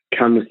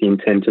come with the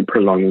intent of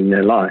prolonging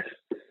their life.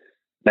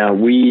 Now,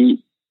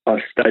 we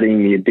are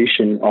studying the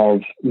addition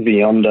of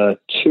Veyonda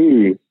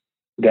to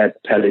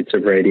that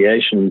palliative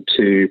radiation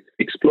to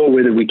explore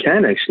whether we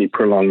can actually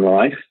prolong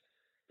life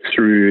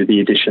through the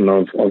addition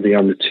of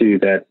Veyonda to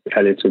that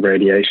palliative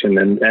radiation.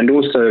 And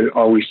also,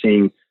 are we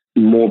seeing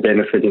more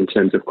benefit in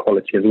terms of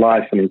quality of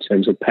life and in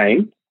terms of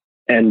pain?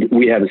 And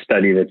we have a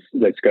study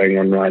that's going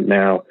on right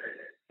now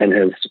and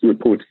has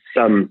reported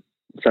some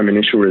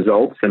initial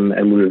results,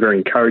 and we were very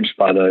encouraged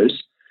by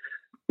those.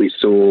 We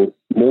saw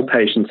more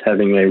patients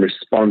having a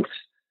response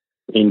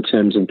in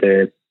terms of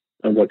their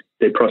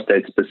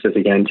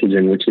prostate-specific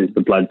antigen, which is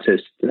the blood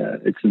test.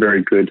 It's a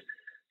very good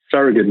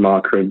surrogate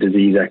marker of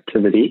disease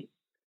activity.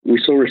 We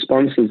saw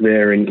responses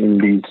there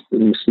in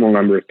a small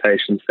number of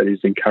patients that is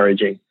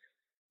encouraging.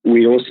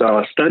 We also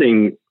are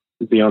studying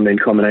Veyonda in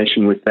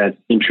combination with that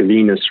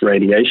intravenous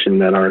radiation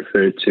that I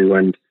referred to,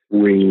 and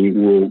we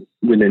will,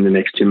 within the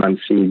next 2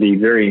 months, see the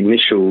very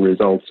initial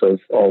results of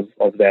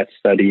that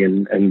study,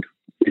 and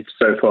it's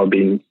so far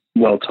been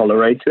well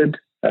tolerated,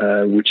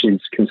 which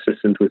is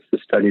consistent with the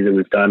study that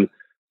we've done.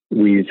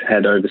 We've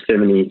had over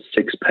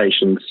 76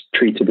 patients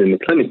treated in the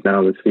clinic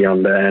now with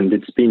Veyonda, and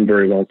it's been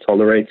very well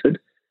tolerated,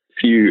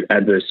 few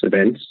adverse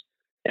events.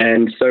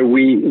 And so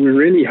we're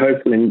really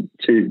hoping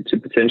to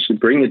potentially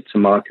bring it to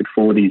market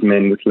for these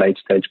men with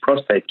late-stage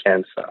prostate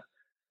cancer.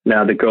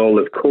 Now, the goal,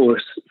 of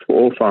course, for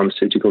all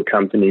pharmaceutical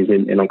companies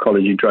in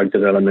oncology drug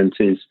development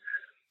is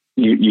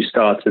you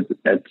start at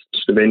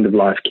sort of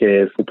end-of-life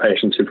care for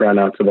patients who've run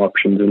out of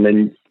options, and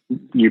then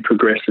you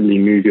progressively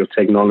move your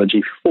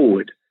technology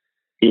forward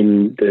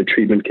in the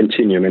treatment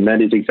continuum. And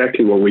that is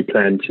exactly what we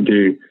plan to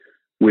do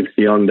with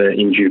Veyonda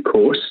in due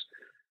course,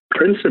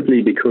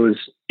 principally because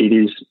it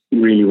is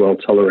really well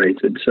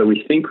tolerated. So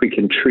we think we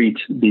can treat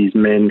these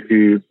men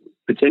who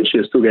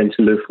potentially are still going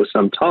to live for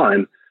some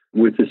time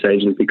with this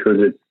agent because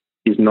it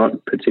is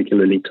not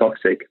particularly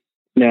toxic.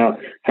 Now,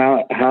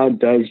 how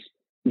does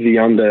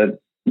Veyonda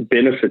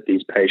benefit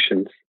these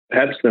patients?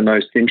 Perhaps the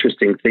most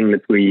interesting thing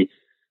that we've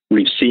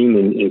seen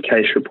in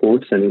case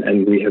reports,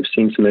 and we have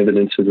seen some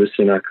evidence of this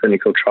in our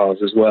clinical trials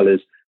as well,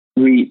 is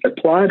we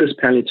apply this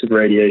palliative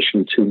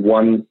radiation to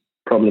one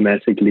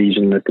problematic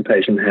lesion that the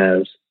patient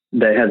has.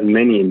 They have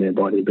many in their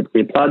body, but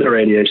we apply the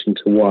radiation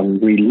to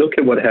one. We look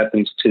at what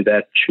happens to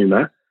that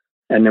tumor,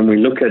 and then we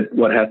look at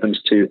what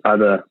happens to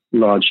other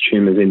large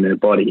tumors in their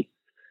body.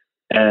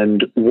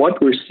 And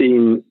what we're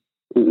seeing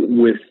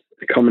with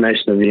the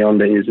combination of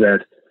Veyonda is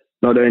that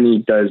not only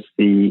does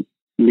the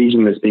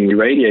lesion that's being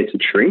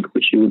irradiated shrink,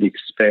 which you would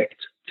expect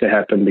to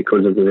happen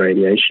because of the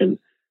radiation,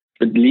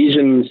 but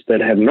lesions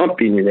that have not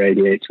been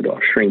irradiated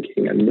are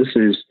shrinking. And this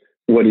is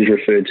what is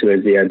referred to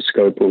as the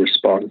abscopal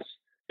response.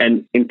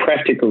 And in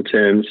practical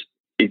terms,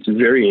 it's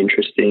very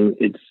interesting.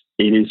 It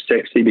is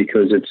sexy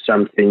because it's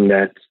something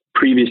that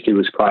previously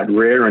was quite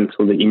rare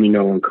until the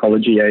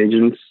immuno-oncology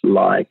agents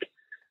like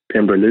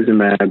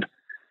pembrolizumab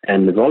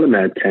and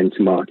nivolumab came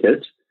to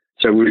market.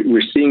 So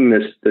we're seeing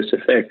this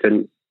effect,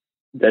 and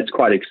that's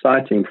quite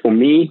exciting. For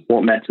me,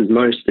 what matters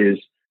most is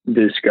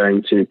this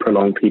going to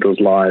prolong people's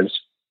lives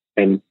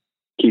and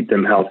keep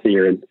them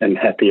healthier and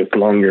happier for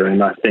longer.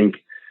 And I think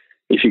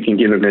if you can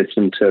give a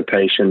medicine to a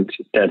patient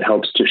that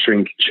helps to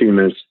shrink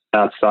tumors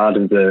outside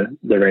of the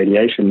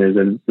radiation, there's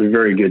a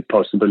very good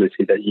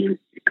possibility that you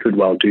could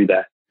well do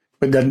that.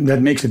 But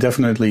that makes it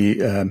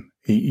definitely a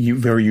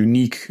very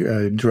unique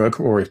drug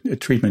or a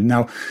treatment.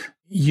 Now,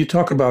 you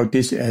talk about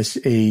this as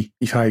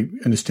if I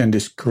understand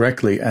this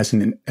correctly, as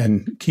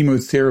an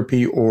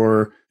chemotherapy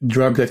or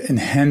drug that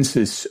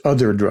enhances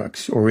other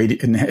drugs, or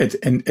it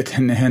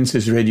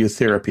enhances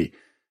radiotherapy.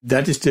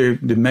 That is the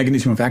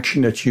mechanism of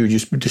action that you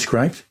just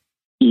described?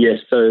 Yes,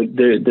 so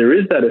there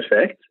is that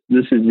effect.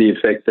 This is the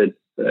effect that,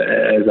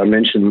 as I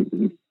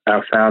mentioned,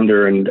 our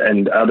founder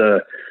and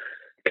other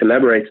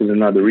collaborators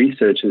and other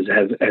researchers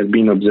have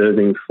been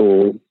observing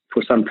for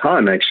some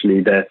time,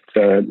 actually, that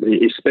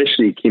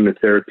especially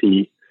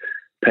chemotherapy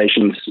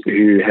patients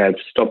who have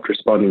stopped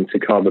responding to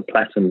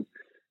carboplatin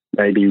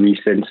may be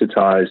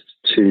resensitized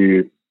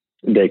to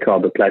their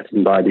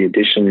carboplatin by the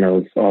addition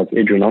of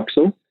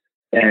Idronoxil.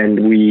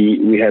 And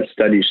we have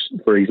studies,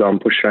 for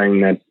example,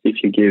 showing that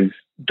if you give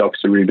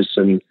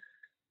doxorubicin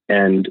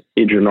and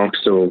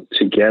Idronoxil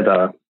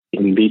together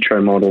in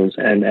vitro models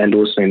and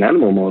also in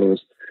animal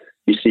models,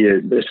 you see a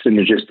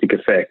synergistic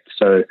effect.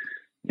 So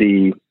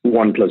the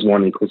 1 +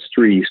 1 =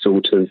 3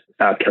 sort of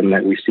outcome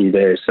that we see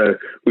there. So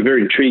we're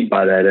very intrigued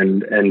by that,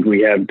 and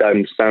we have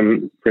done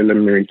some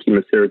preliminary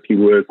chemotherapy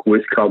work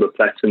with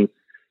carboplatin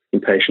in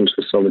patients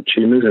with solid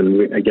tumors. And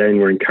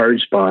we're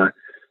encouraged by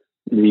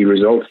the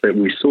results that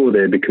we saw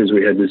there, because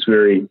we had this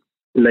very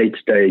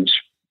late-stage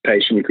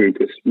patient group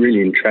with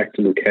really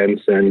intractable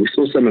cancer, and we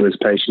saw some of those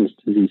patients'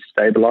 disease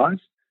stabilize.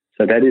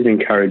 So that is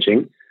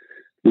encouraging.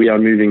 We are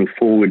moving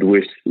forward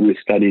with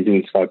studies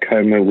in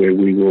sarcoma, where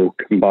we will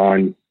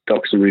combine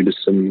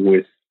doxorubicin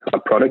with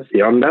our product,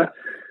 Veyonda,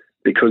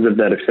 because of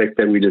that effect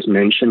that we just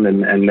mentioned,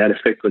 and that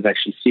effect was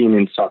actually seen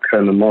in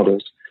sarcoma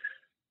models.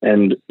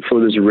 And for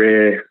this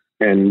rare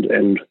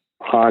and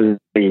highly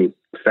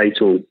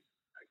fatal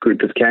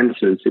group of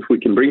cancers, if we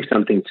can bring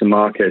something to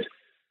market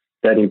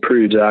that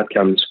improves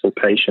outcomes for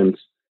patients,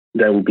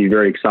 that will be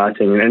very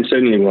exciting, and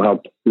certainly will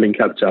help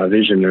link up to our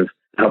vision of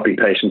helping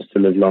patients to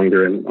live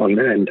longer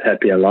and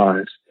happier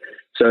lives.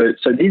 So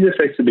these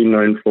effects have been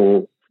known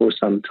for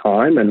some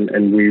time,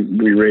 and we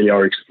really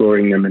are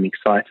exploring them and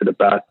excited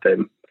about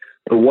them.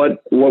 But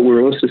what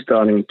we're also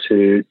starting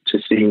to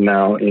see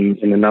now in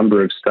a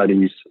number of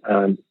studies,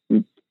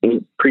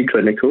 in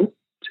preclinical,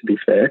 to be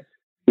fair,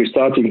 we're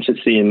starting to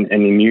see an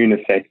immune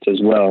effect as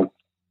well.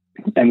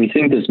 And we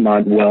think this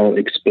might well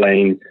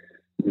explain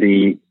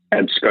the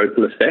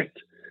abscopal effect.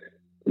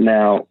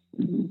 Now,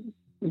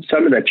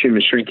 some of that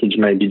tumor shrinkage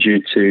may be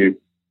due to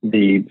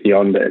the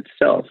Veyonda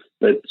itself,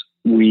 but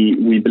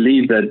we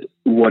believe that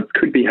what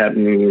could be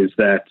happening is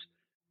that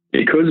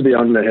because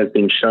Veyonda has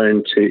been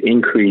shown to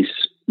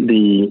increase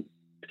the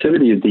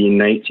activity of the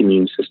innate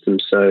immune system,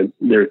 so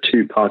there are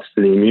two parts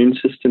to the immune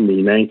system, the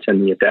innate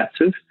and the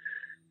adaptive,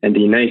 and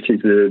the innate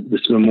is the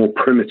sort of more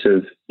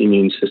primitive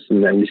immune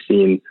system that we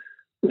see in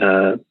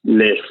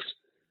less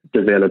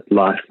developed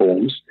life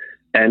forms,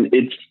 and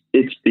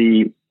it's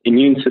the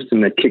immune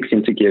system that kicks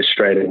into gear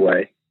straight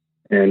away,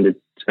 and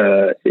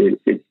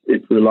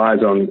it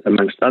relies on,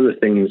 amongst other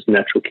things,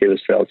 natural killer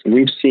cells. And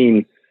we've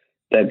seen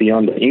that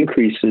Veyonda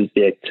increases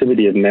the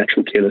activity of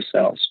natural killer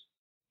cells.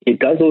 It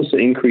does also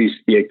increase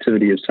the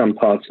activity of some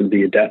parts of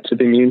the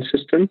adaptive immune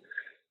system,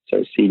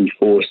 so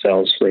CD4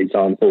 cells, for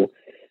example.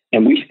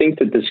 And we think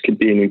that this could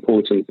be an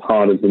important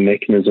part of the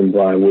mechanism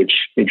by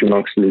which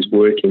Idronoxil is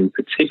working.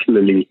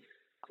 Particularly,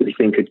 we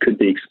think it could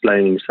be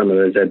explaining some of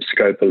those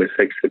abscopal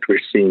effects that we're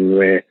seeing,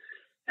 where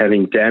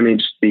having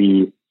damaged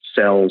the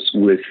cells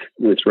with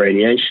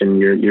radiation,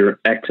 you're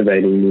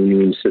activating the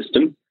immune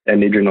system,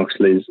 and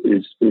Idronoxil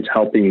is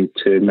helping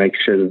to make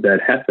sure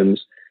that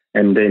happens,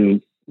 and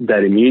then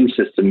that immune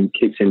system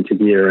kicks into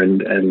gear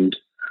and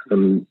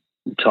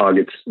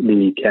targets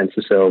the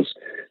cancer cells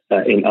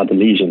in other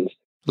lesions.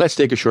 Let's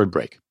take a short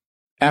break.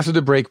 After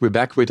the break, we're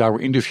back with our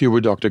interview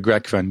with Dr.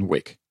 Greg Van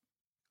Wyk.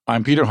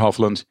 I'm Peter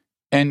Hofland,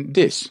 and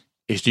this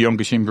is the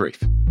Onco'Zine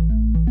Brief.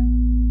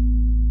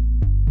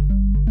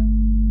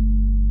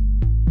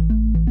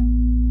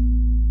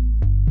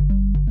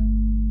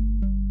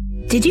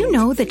 Did you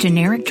know that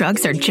generic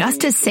drugs are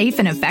just as safe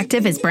and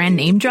effective as brand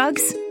name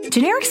drugs?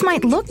 Generics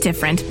might look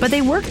different, but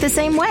they work the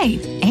same way.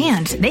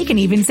 And they can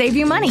even save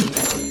you money.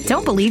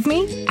 Don't believe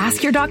me?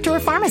 Ask your doctor or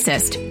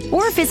pharmacist.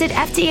 Or visit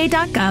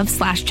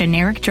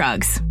fda.gov/generic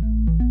drugs.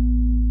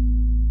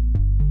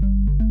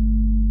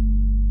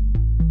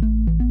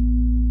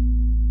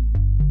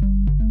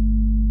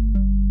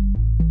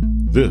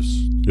 This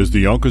is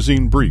the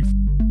Onco'Zine Brief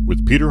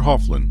with Peter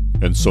Hofland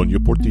and Sonia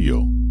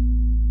Portillo.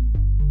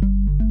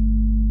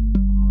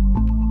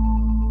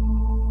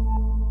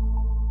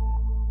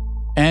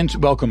 And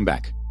welcome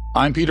back.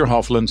 I'm Peter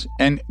Hofland,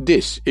 and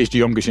this is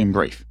the Onco'Zine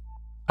Brief.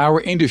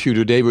 Our interview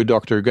today with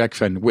Dr. Greg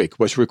Van Wyk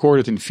was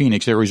recorded in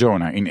Phoenix,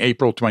 Arizona in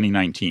April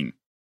 2019.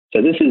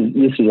 So this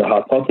is a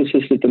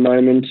hypothesis at the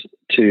moment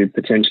to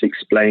potentially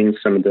explain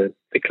some of the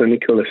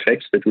clinical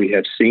effects that we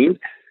have seen.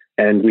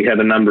 And we have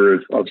a number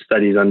of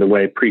studies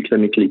underway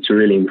preclinically to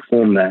really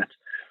inform that,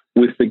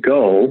 with the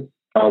goal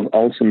of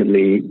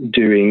ultimately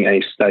doing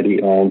a study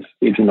of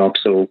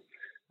Idronoxil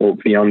or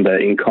Veyonda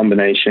in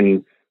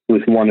combination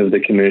with one of the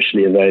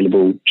commercially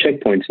available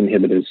checkpoint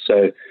inhibitors.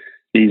 So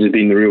these have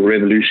been the real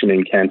revolution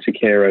in cancer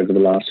care over the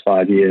last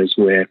 5 years,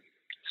 where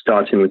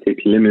starting with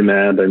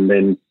ipilimumab and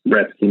then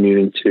rapidly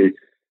moving to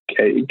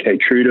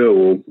Keytruda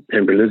or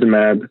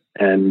pembrolizumab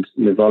and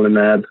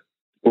nivolumab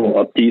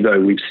or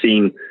Opdivo, we've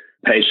seen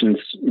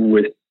patients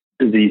with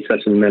disease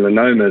such as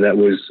melanoma that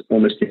was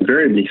almost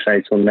invariably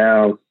fatal.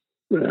 Now,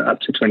 up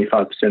to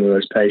 25% of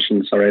those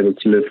patients are able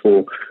to live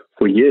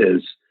for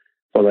years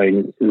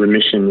following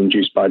remission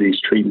induced by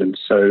these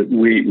treatments. So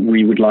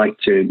we would like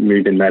to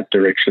move in that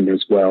direction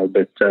as well.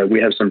 But we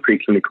have some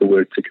preclinical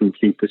work to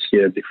complete this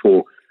year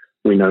before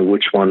we know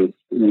which one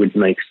would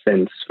make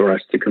sense for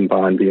us to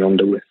combine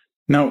Veyonda with.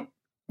 Now,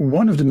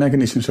 one of the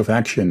mechanisms of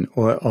action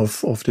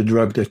of the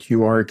drug that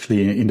you are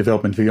actually in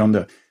development,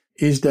 Veyonda,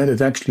 is that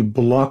it actually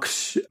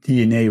blocks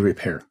DNA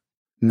repair.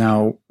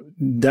 Now,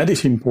 that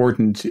is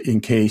important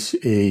in case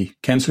a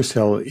cancer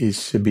cell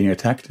is being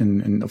attacked.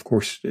 And of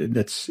course,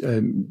 that's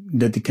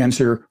that the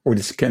cancer or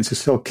this cancer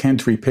cell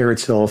can't repair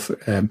itself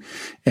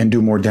and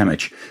do more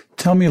damage.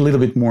 Tell me a little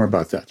bit more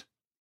about that.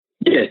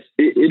 Yes,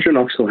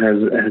 Idronoxil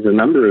has a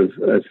number of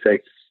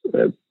effects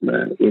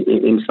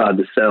inside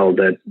the cell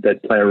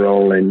that play a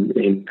role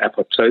in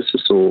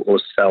apoptosis or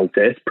cell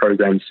death,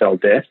 programmed cell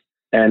death,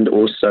 and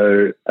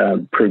also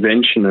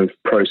prevention of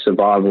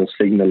pro-survival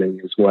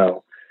signaling as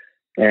well.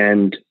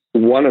 And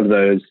one of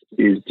those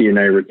is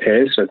DNA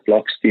repair, so it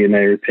blocks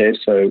DNA repair.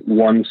 So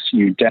once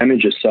you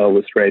damage a cell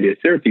with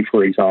radiotherapy,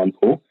 for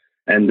example,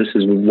 and this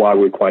is why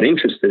we're quite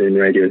interested in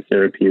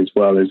radiotherapy as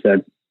well, is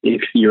that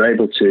if you're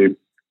able to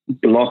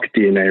block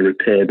DNA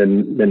repair,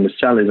 then the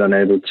cell is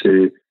unable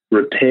to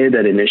repair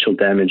that initial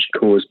damage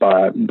caused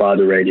by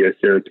the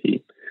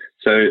radiotherapy.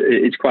 So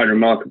it's quite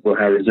remarkable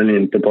how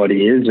resilient the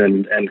body is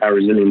and how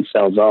resilient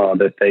cells are,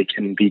 that they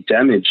can be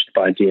damaged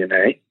by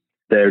DNA.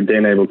 They're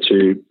then able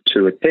to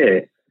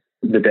repair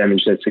the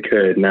damage that's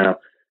occurred. Now,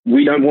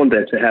 we don't want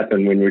that to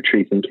happen when we're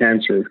treating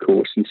cancer, of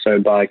course. And so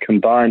by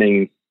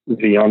combining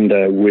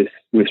Veyonda with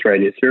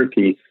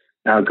radiotherapy,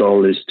 our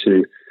goal is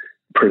to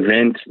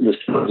prevent the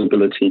cell's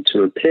ability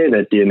to repair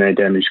that DNA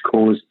damage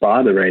caused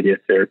by the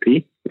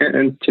radiotherapy.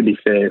 And to be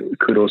fair, it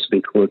could also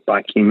be caused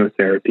by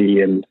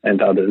chemotherapy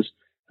and others.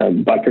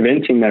 By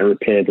preventing that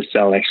repair, the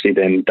cell actually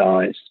then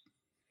dies.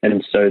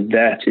 And so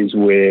that is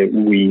where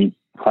we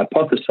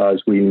hypothesize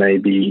we may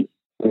be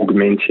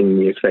augmenting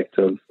the effect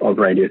of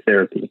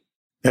radiotherapy.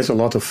 There's a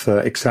lot of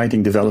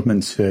exciting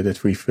developments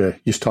that we've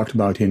just talked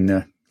about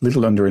in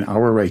little under an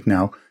hour right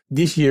now.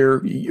 This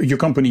year, your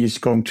company is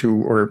going to,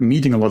 or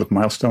meeting a lot of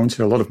milestones.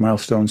 There are a lot of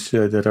milestones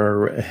that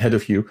are ahead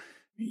of you.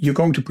 You're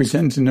going to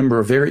present a number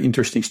of very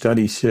interesting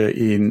studies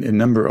in a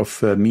number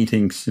of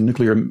meetings,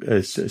 nuclear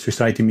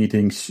society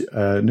meetings,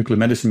 nuclear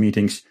medicine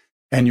meetings,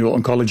 annual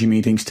oncology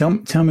meetings.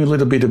 Tell me a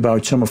little bit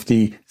about some of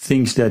the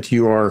things that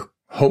you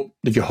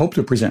hope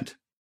to present.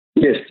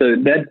 Yes, so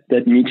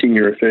that meeting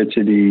you referred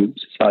to, the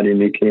Society of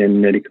Nuclear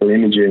and Medical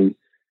Imaging,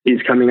 is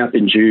coming up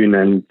in June,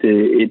 and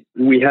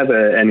we have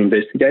an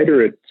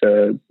investigator at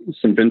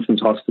St.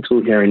 Vincent's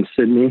Hospital here in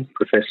Sydney,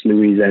 Professor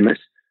Louise Amos,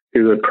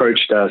 who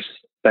approached us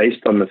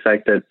based on the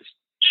fact that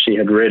she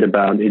had read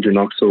about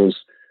Idronoxil's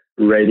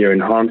radio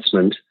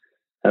enhancement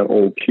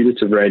or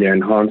putative radio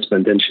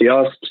enhancement, and she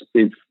asked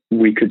if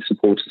we could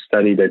support a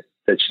study that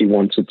she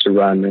wanted to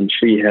run. And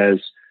she has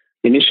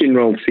initially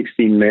enrolled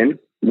 16 men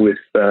with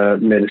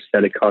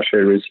metastatic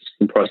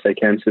castration-resistant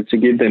prostate cancer to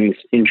give them this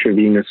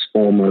intravenous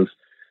form of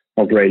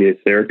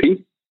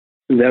radiotherapy.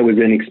 That was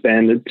then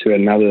expanded to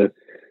another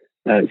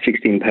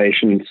 16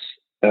 patients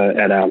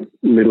at our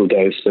middle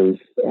dose of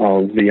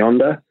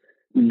Veyonda.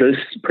 This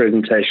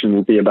presentation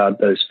will be about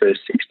those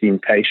first 16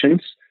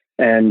 patients,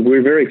 and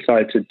we're very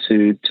excited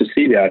to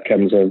see the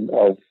outcomes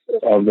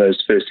of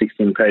those first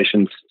 16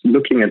 patients,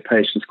 looking at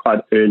patients quite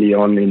early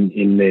on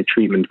in their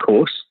treatment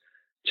course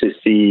to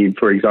see,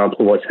 for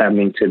example, what's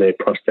happening to their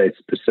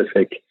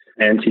prostate-specific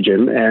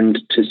antigen, and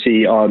to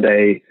see are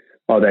they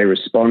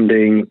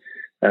responding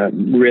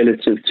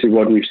relative to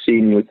what we've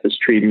seen with this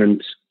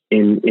treatment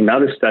in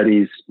other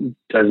studies.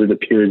 Does it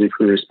appear as if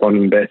we're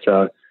responding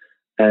better?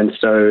 And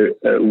so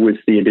with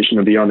the addition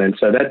of Veyonda, and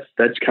so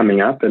that's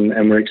coming up,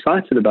 and we're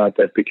excited about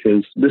that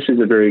because this is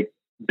a very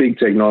big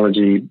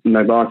technology.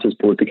 Novartis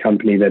bought the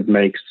company that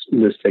makes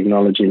this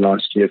technology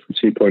last year for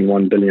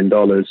 $2.1 billion.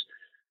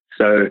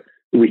 So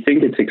we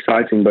think it's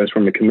exciting both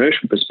from a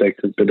commercial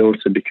perspective, but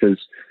also because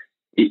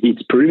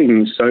it's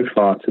proving so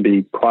far to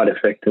be quite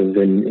effective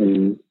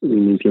in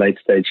these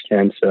late-stage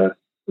cancer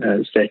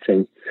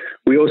setting.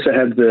 We also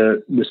have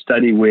the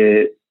study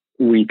where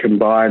we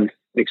combine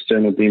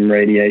external beam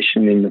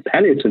radiation in the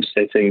palliative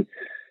setting.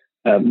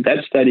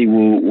 That study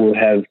will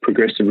have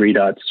progressive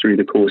readouts through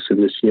the course of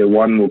this year.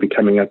 One will be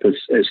coming up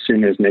as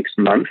soon as next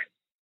month.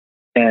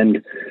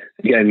 And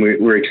again,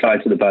 we're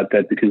excited about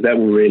that because that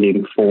will really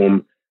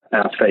inform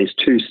our phase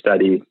 2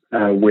 study,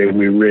 where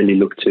we really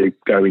look to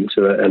go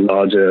into a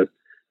larger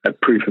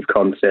proof of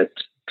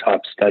concept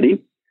type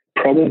study,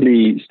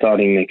 probably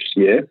starting next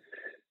year.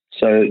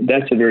 So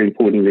that's a very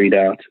important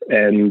readout.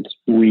 And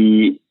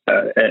we,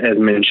 as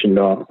mentioned,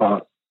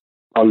 are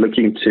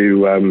looking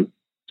to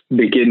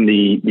begin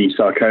the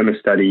sarcoma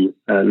study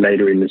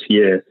later in this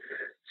year.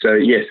 So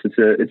yes,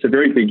 it's a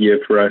very big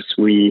year for us.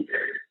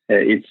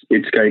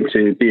 It's going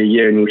to be a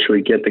year in which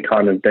we get the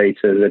kind of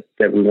data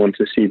that we want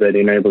to see that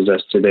enables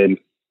us to then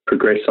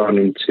progress on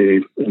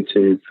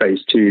into phase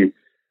 2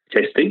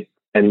 testing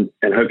and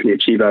hopefully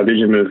achieve our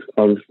vision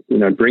of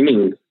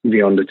bringing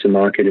Veyonda to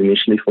market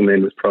initially for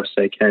men with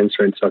prostate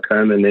cancer and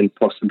sarcoma, and then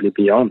possibly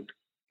beyond.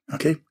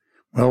 Okay.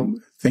 Well,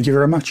 thank you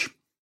very much.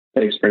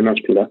 Thanks very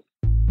much, Peter.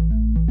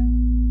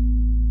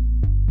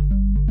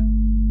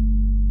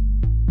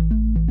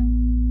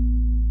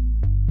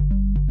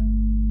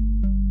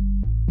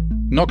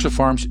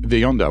 Noxopharm's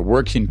Veyonda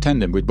works in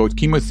tandem with both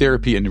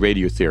chemotherapy and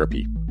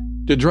radiotherapy.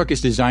 The drug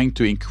is designed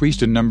to increase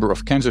the number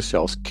of cancer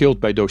cells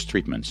killed by those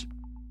treatments.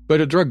 But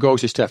the drug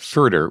goes a step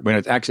further when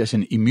it acts as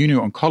an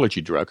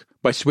immuno-oncology drug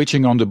by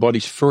switching on the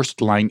body's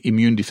first-line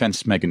immune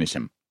defense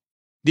mechanism.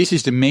 This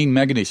is the main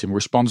mechanism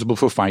responsible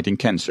for fighting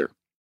cancer.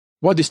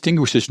 What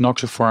distinguishes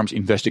Noxopharm's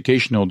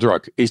investigational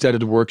drug is that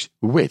it works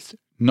with,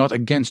 not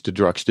against the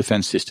drug's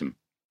defense system.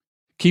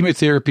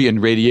 Chemotherapy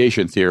and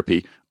radiation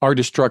therapy are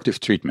destructive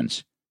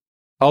treatments.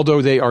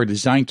 Although they are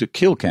designed to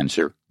kill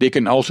cancer, they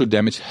can also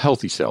damage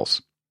healthy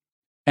cells.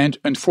 And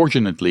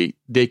unfortunately,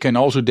 they can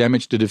also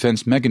damage the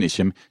defense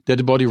mechanism that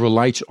the body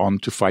relies on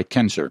to fight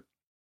cancer.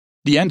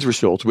 The end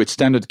result with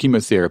standard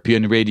chemotherapy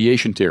and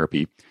radiation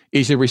therapy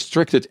is a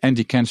restricted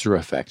anti-cancer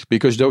effect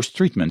because those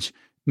treatments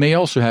may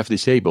also have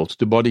disabled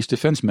the body's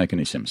defense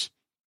mechanisms.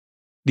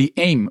 The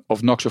aim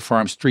of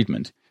Noxopharm's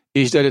treatment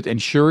is that it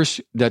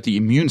ensures that the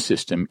immune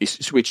system is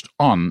switched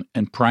on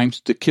and primed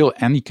to kill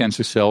any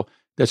cancer cell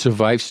that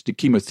survives the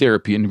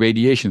chemotherapy and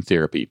radiation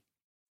therapy.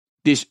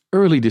 This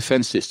early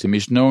defense system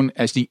is known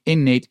as the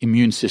innate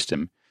immune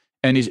system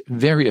and is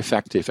very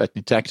effective at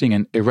detecting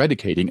and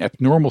eradicating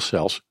abnormal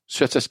cells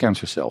such as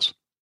cancer cells.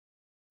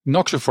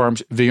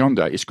 Noxopharm's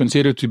Veyonda is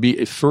considered to be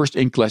a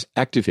first-in-class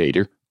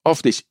activator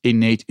of this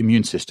innate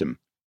immune system.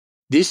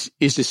 This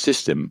is the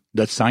system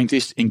that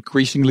scientists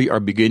increasingly are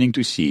beginning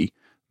to see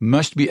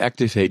must be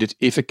activated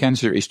if a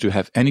cancer is to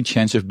have any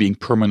chance of being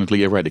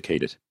permanently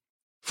eradicated.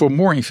 For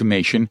more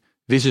information,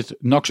 visit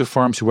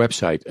Noxopharm's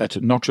website at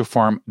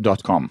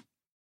noxopharm.com.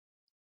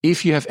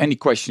 If you have any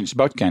questions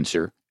about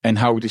cancer and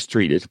how it is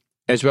treated,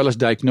 as well as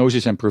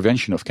diagnosis and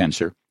prevention of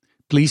cancer,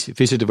 please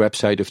visit the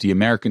website of the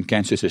American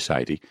Cancer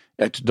Society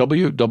at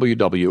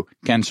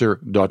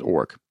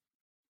www.cancer.org.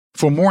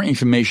 For more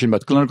information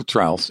about clinical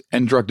trials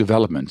and drug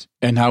development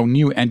and how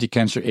new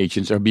anti-cancer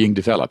agents are being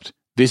developed,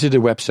 visit the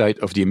website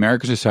of the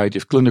American Society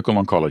of Clinical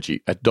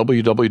Oncology at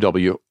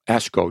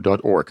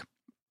www.asco.org.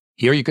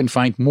 Here you can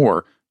find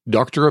more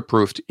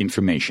doctor-approved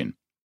information.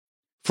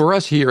 For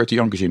us here at the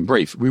Onco'Zine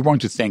Brief, we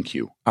want to thank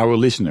you, our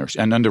listeners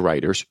and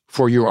underwriters,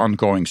 for your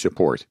ongoing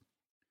support.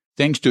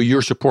 Thanks to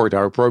your support,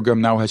 our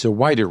program now has a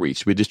wider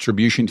reach with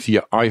distribution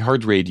via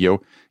iHeartRadio,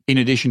 in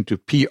addition to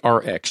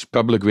PRX,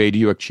 Public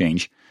Radio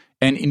Exchange,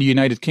 and in the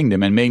United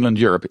Kingdom and mainland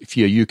Europe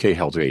via UK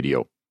Health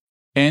Radio.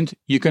 And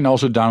you can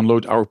also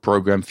download our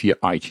program via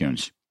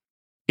iTunes.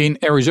 In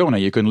Arizona,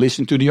 you can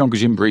listen to the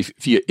Onco'Zine Brief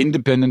via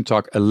Independent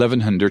Talk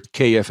 1100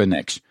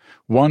 KFNX,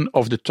 one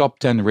of the top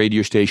 10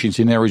 radio stations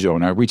in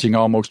Arizona, reaching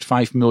almost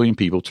 5 million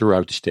people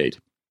throughout the state.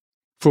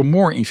 For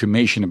more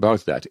information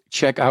about that,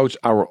 check out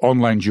our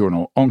online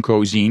journal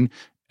Onco'Zine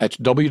at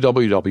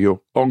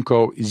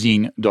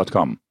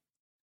www.oncozine.com.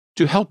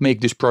 To help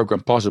make this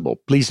program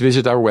possible, please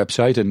visit our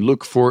website and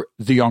look for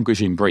the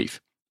Onco'Zine Brief.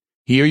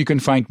 Here you can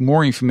find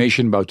more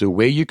information about the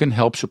way you can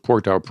help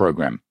support our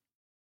program.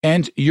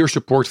 And your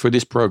support for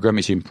this program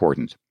is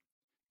important.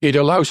 It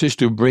allows us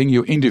to bring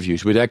you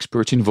interviews with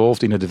experts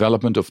involved in the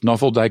development of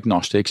novel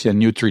diagnostics and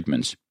new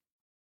treatments.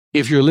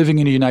 If you're living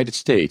in the United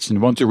States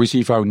and want to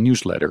receive our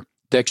newsletter,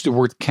 text the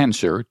word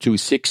cancer to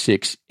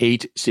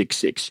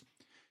 66866,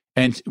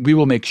 and we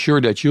will make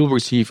sure that you'll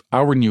receive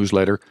our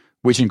newsletter,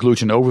 which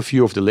includes an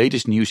overview of the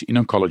latest news in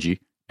oncology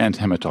and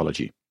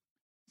hematology.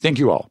 Thank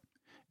you all,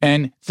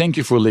 and thank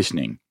you for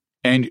listening,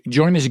 and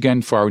join us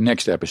again for our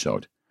next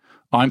episode.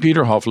 I'm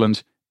Peter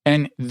Hofland,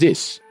 and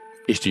this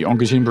is the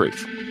Onco'Zine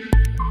Brief.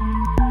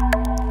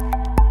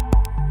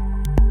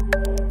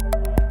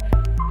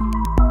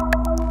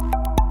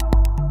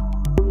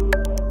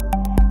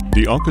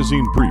 The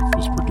Onco'Zine Brief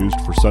is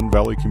produced for Sun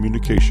Valley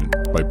Communication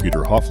by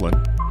Peter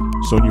Hofland,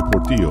 Sonia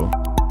Portillo,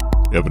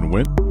 Evan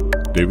Wendt,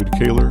 David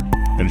Kaler,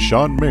 and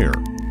Sean Mayer,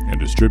 and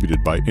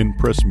distributed by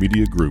InPress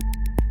Media Group.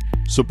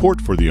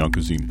 Support for the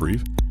Onco'Zine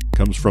Brief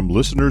comes from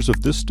listeners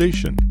of this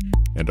station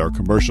and our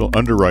commercial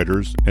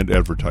underwriters and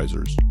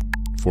advertisers.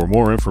 For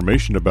more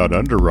information about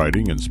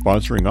underwriting and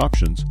sponsoring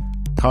options,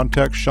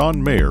 contact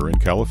Sean Mayer in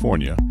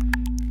California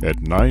at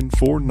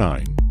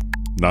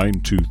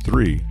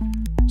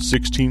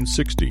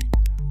 949-923-1660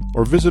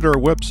 or visit our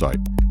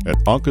website at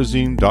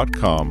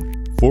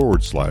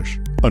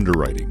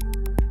oncozine.com/underwriting.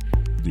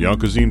 The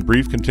Onco'Zine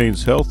Brief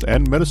contains health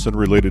and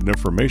medicine-related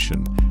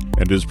information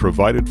and is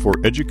provided for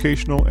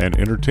educational and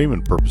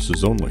entertainment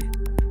purposes only.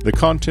 The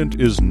content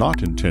is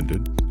not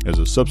intended as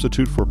a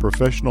substitute for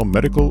professional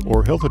medical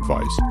or health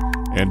advice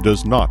and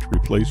does not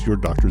replace your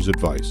doctor's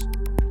advice.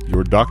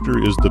 Your doctor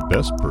is the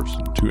best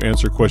person to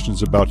answer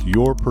questions about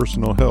your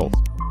personal health.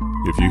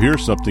 If you hear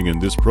something in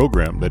this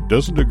program that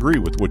doesn't agree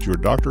with what your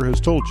doctor has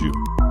told you,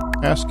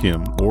 ask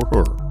him or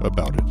her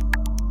about it.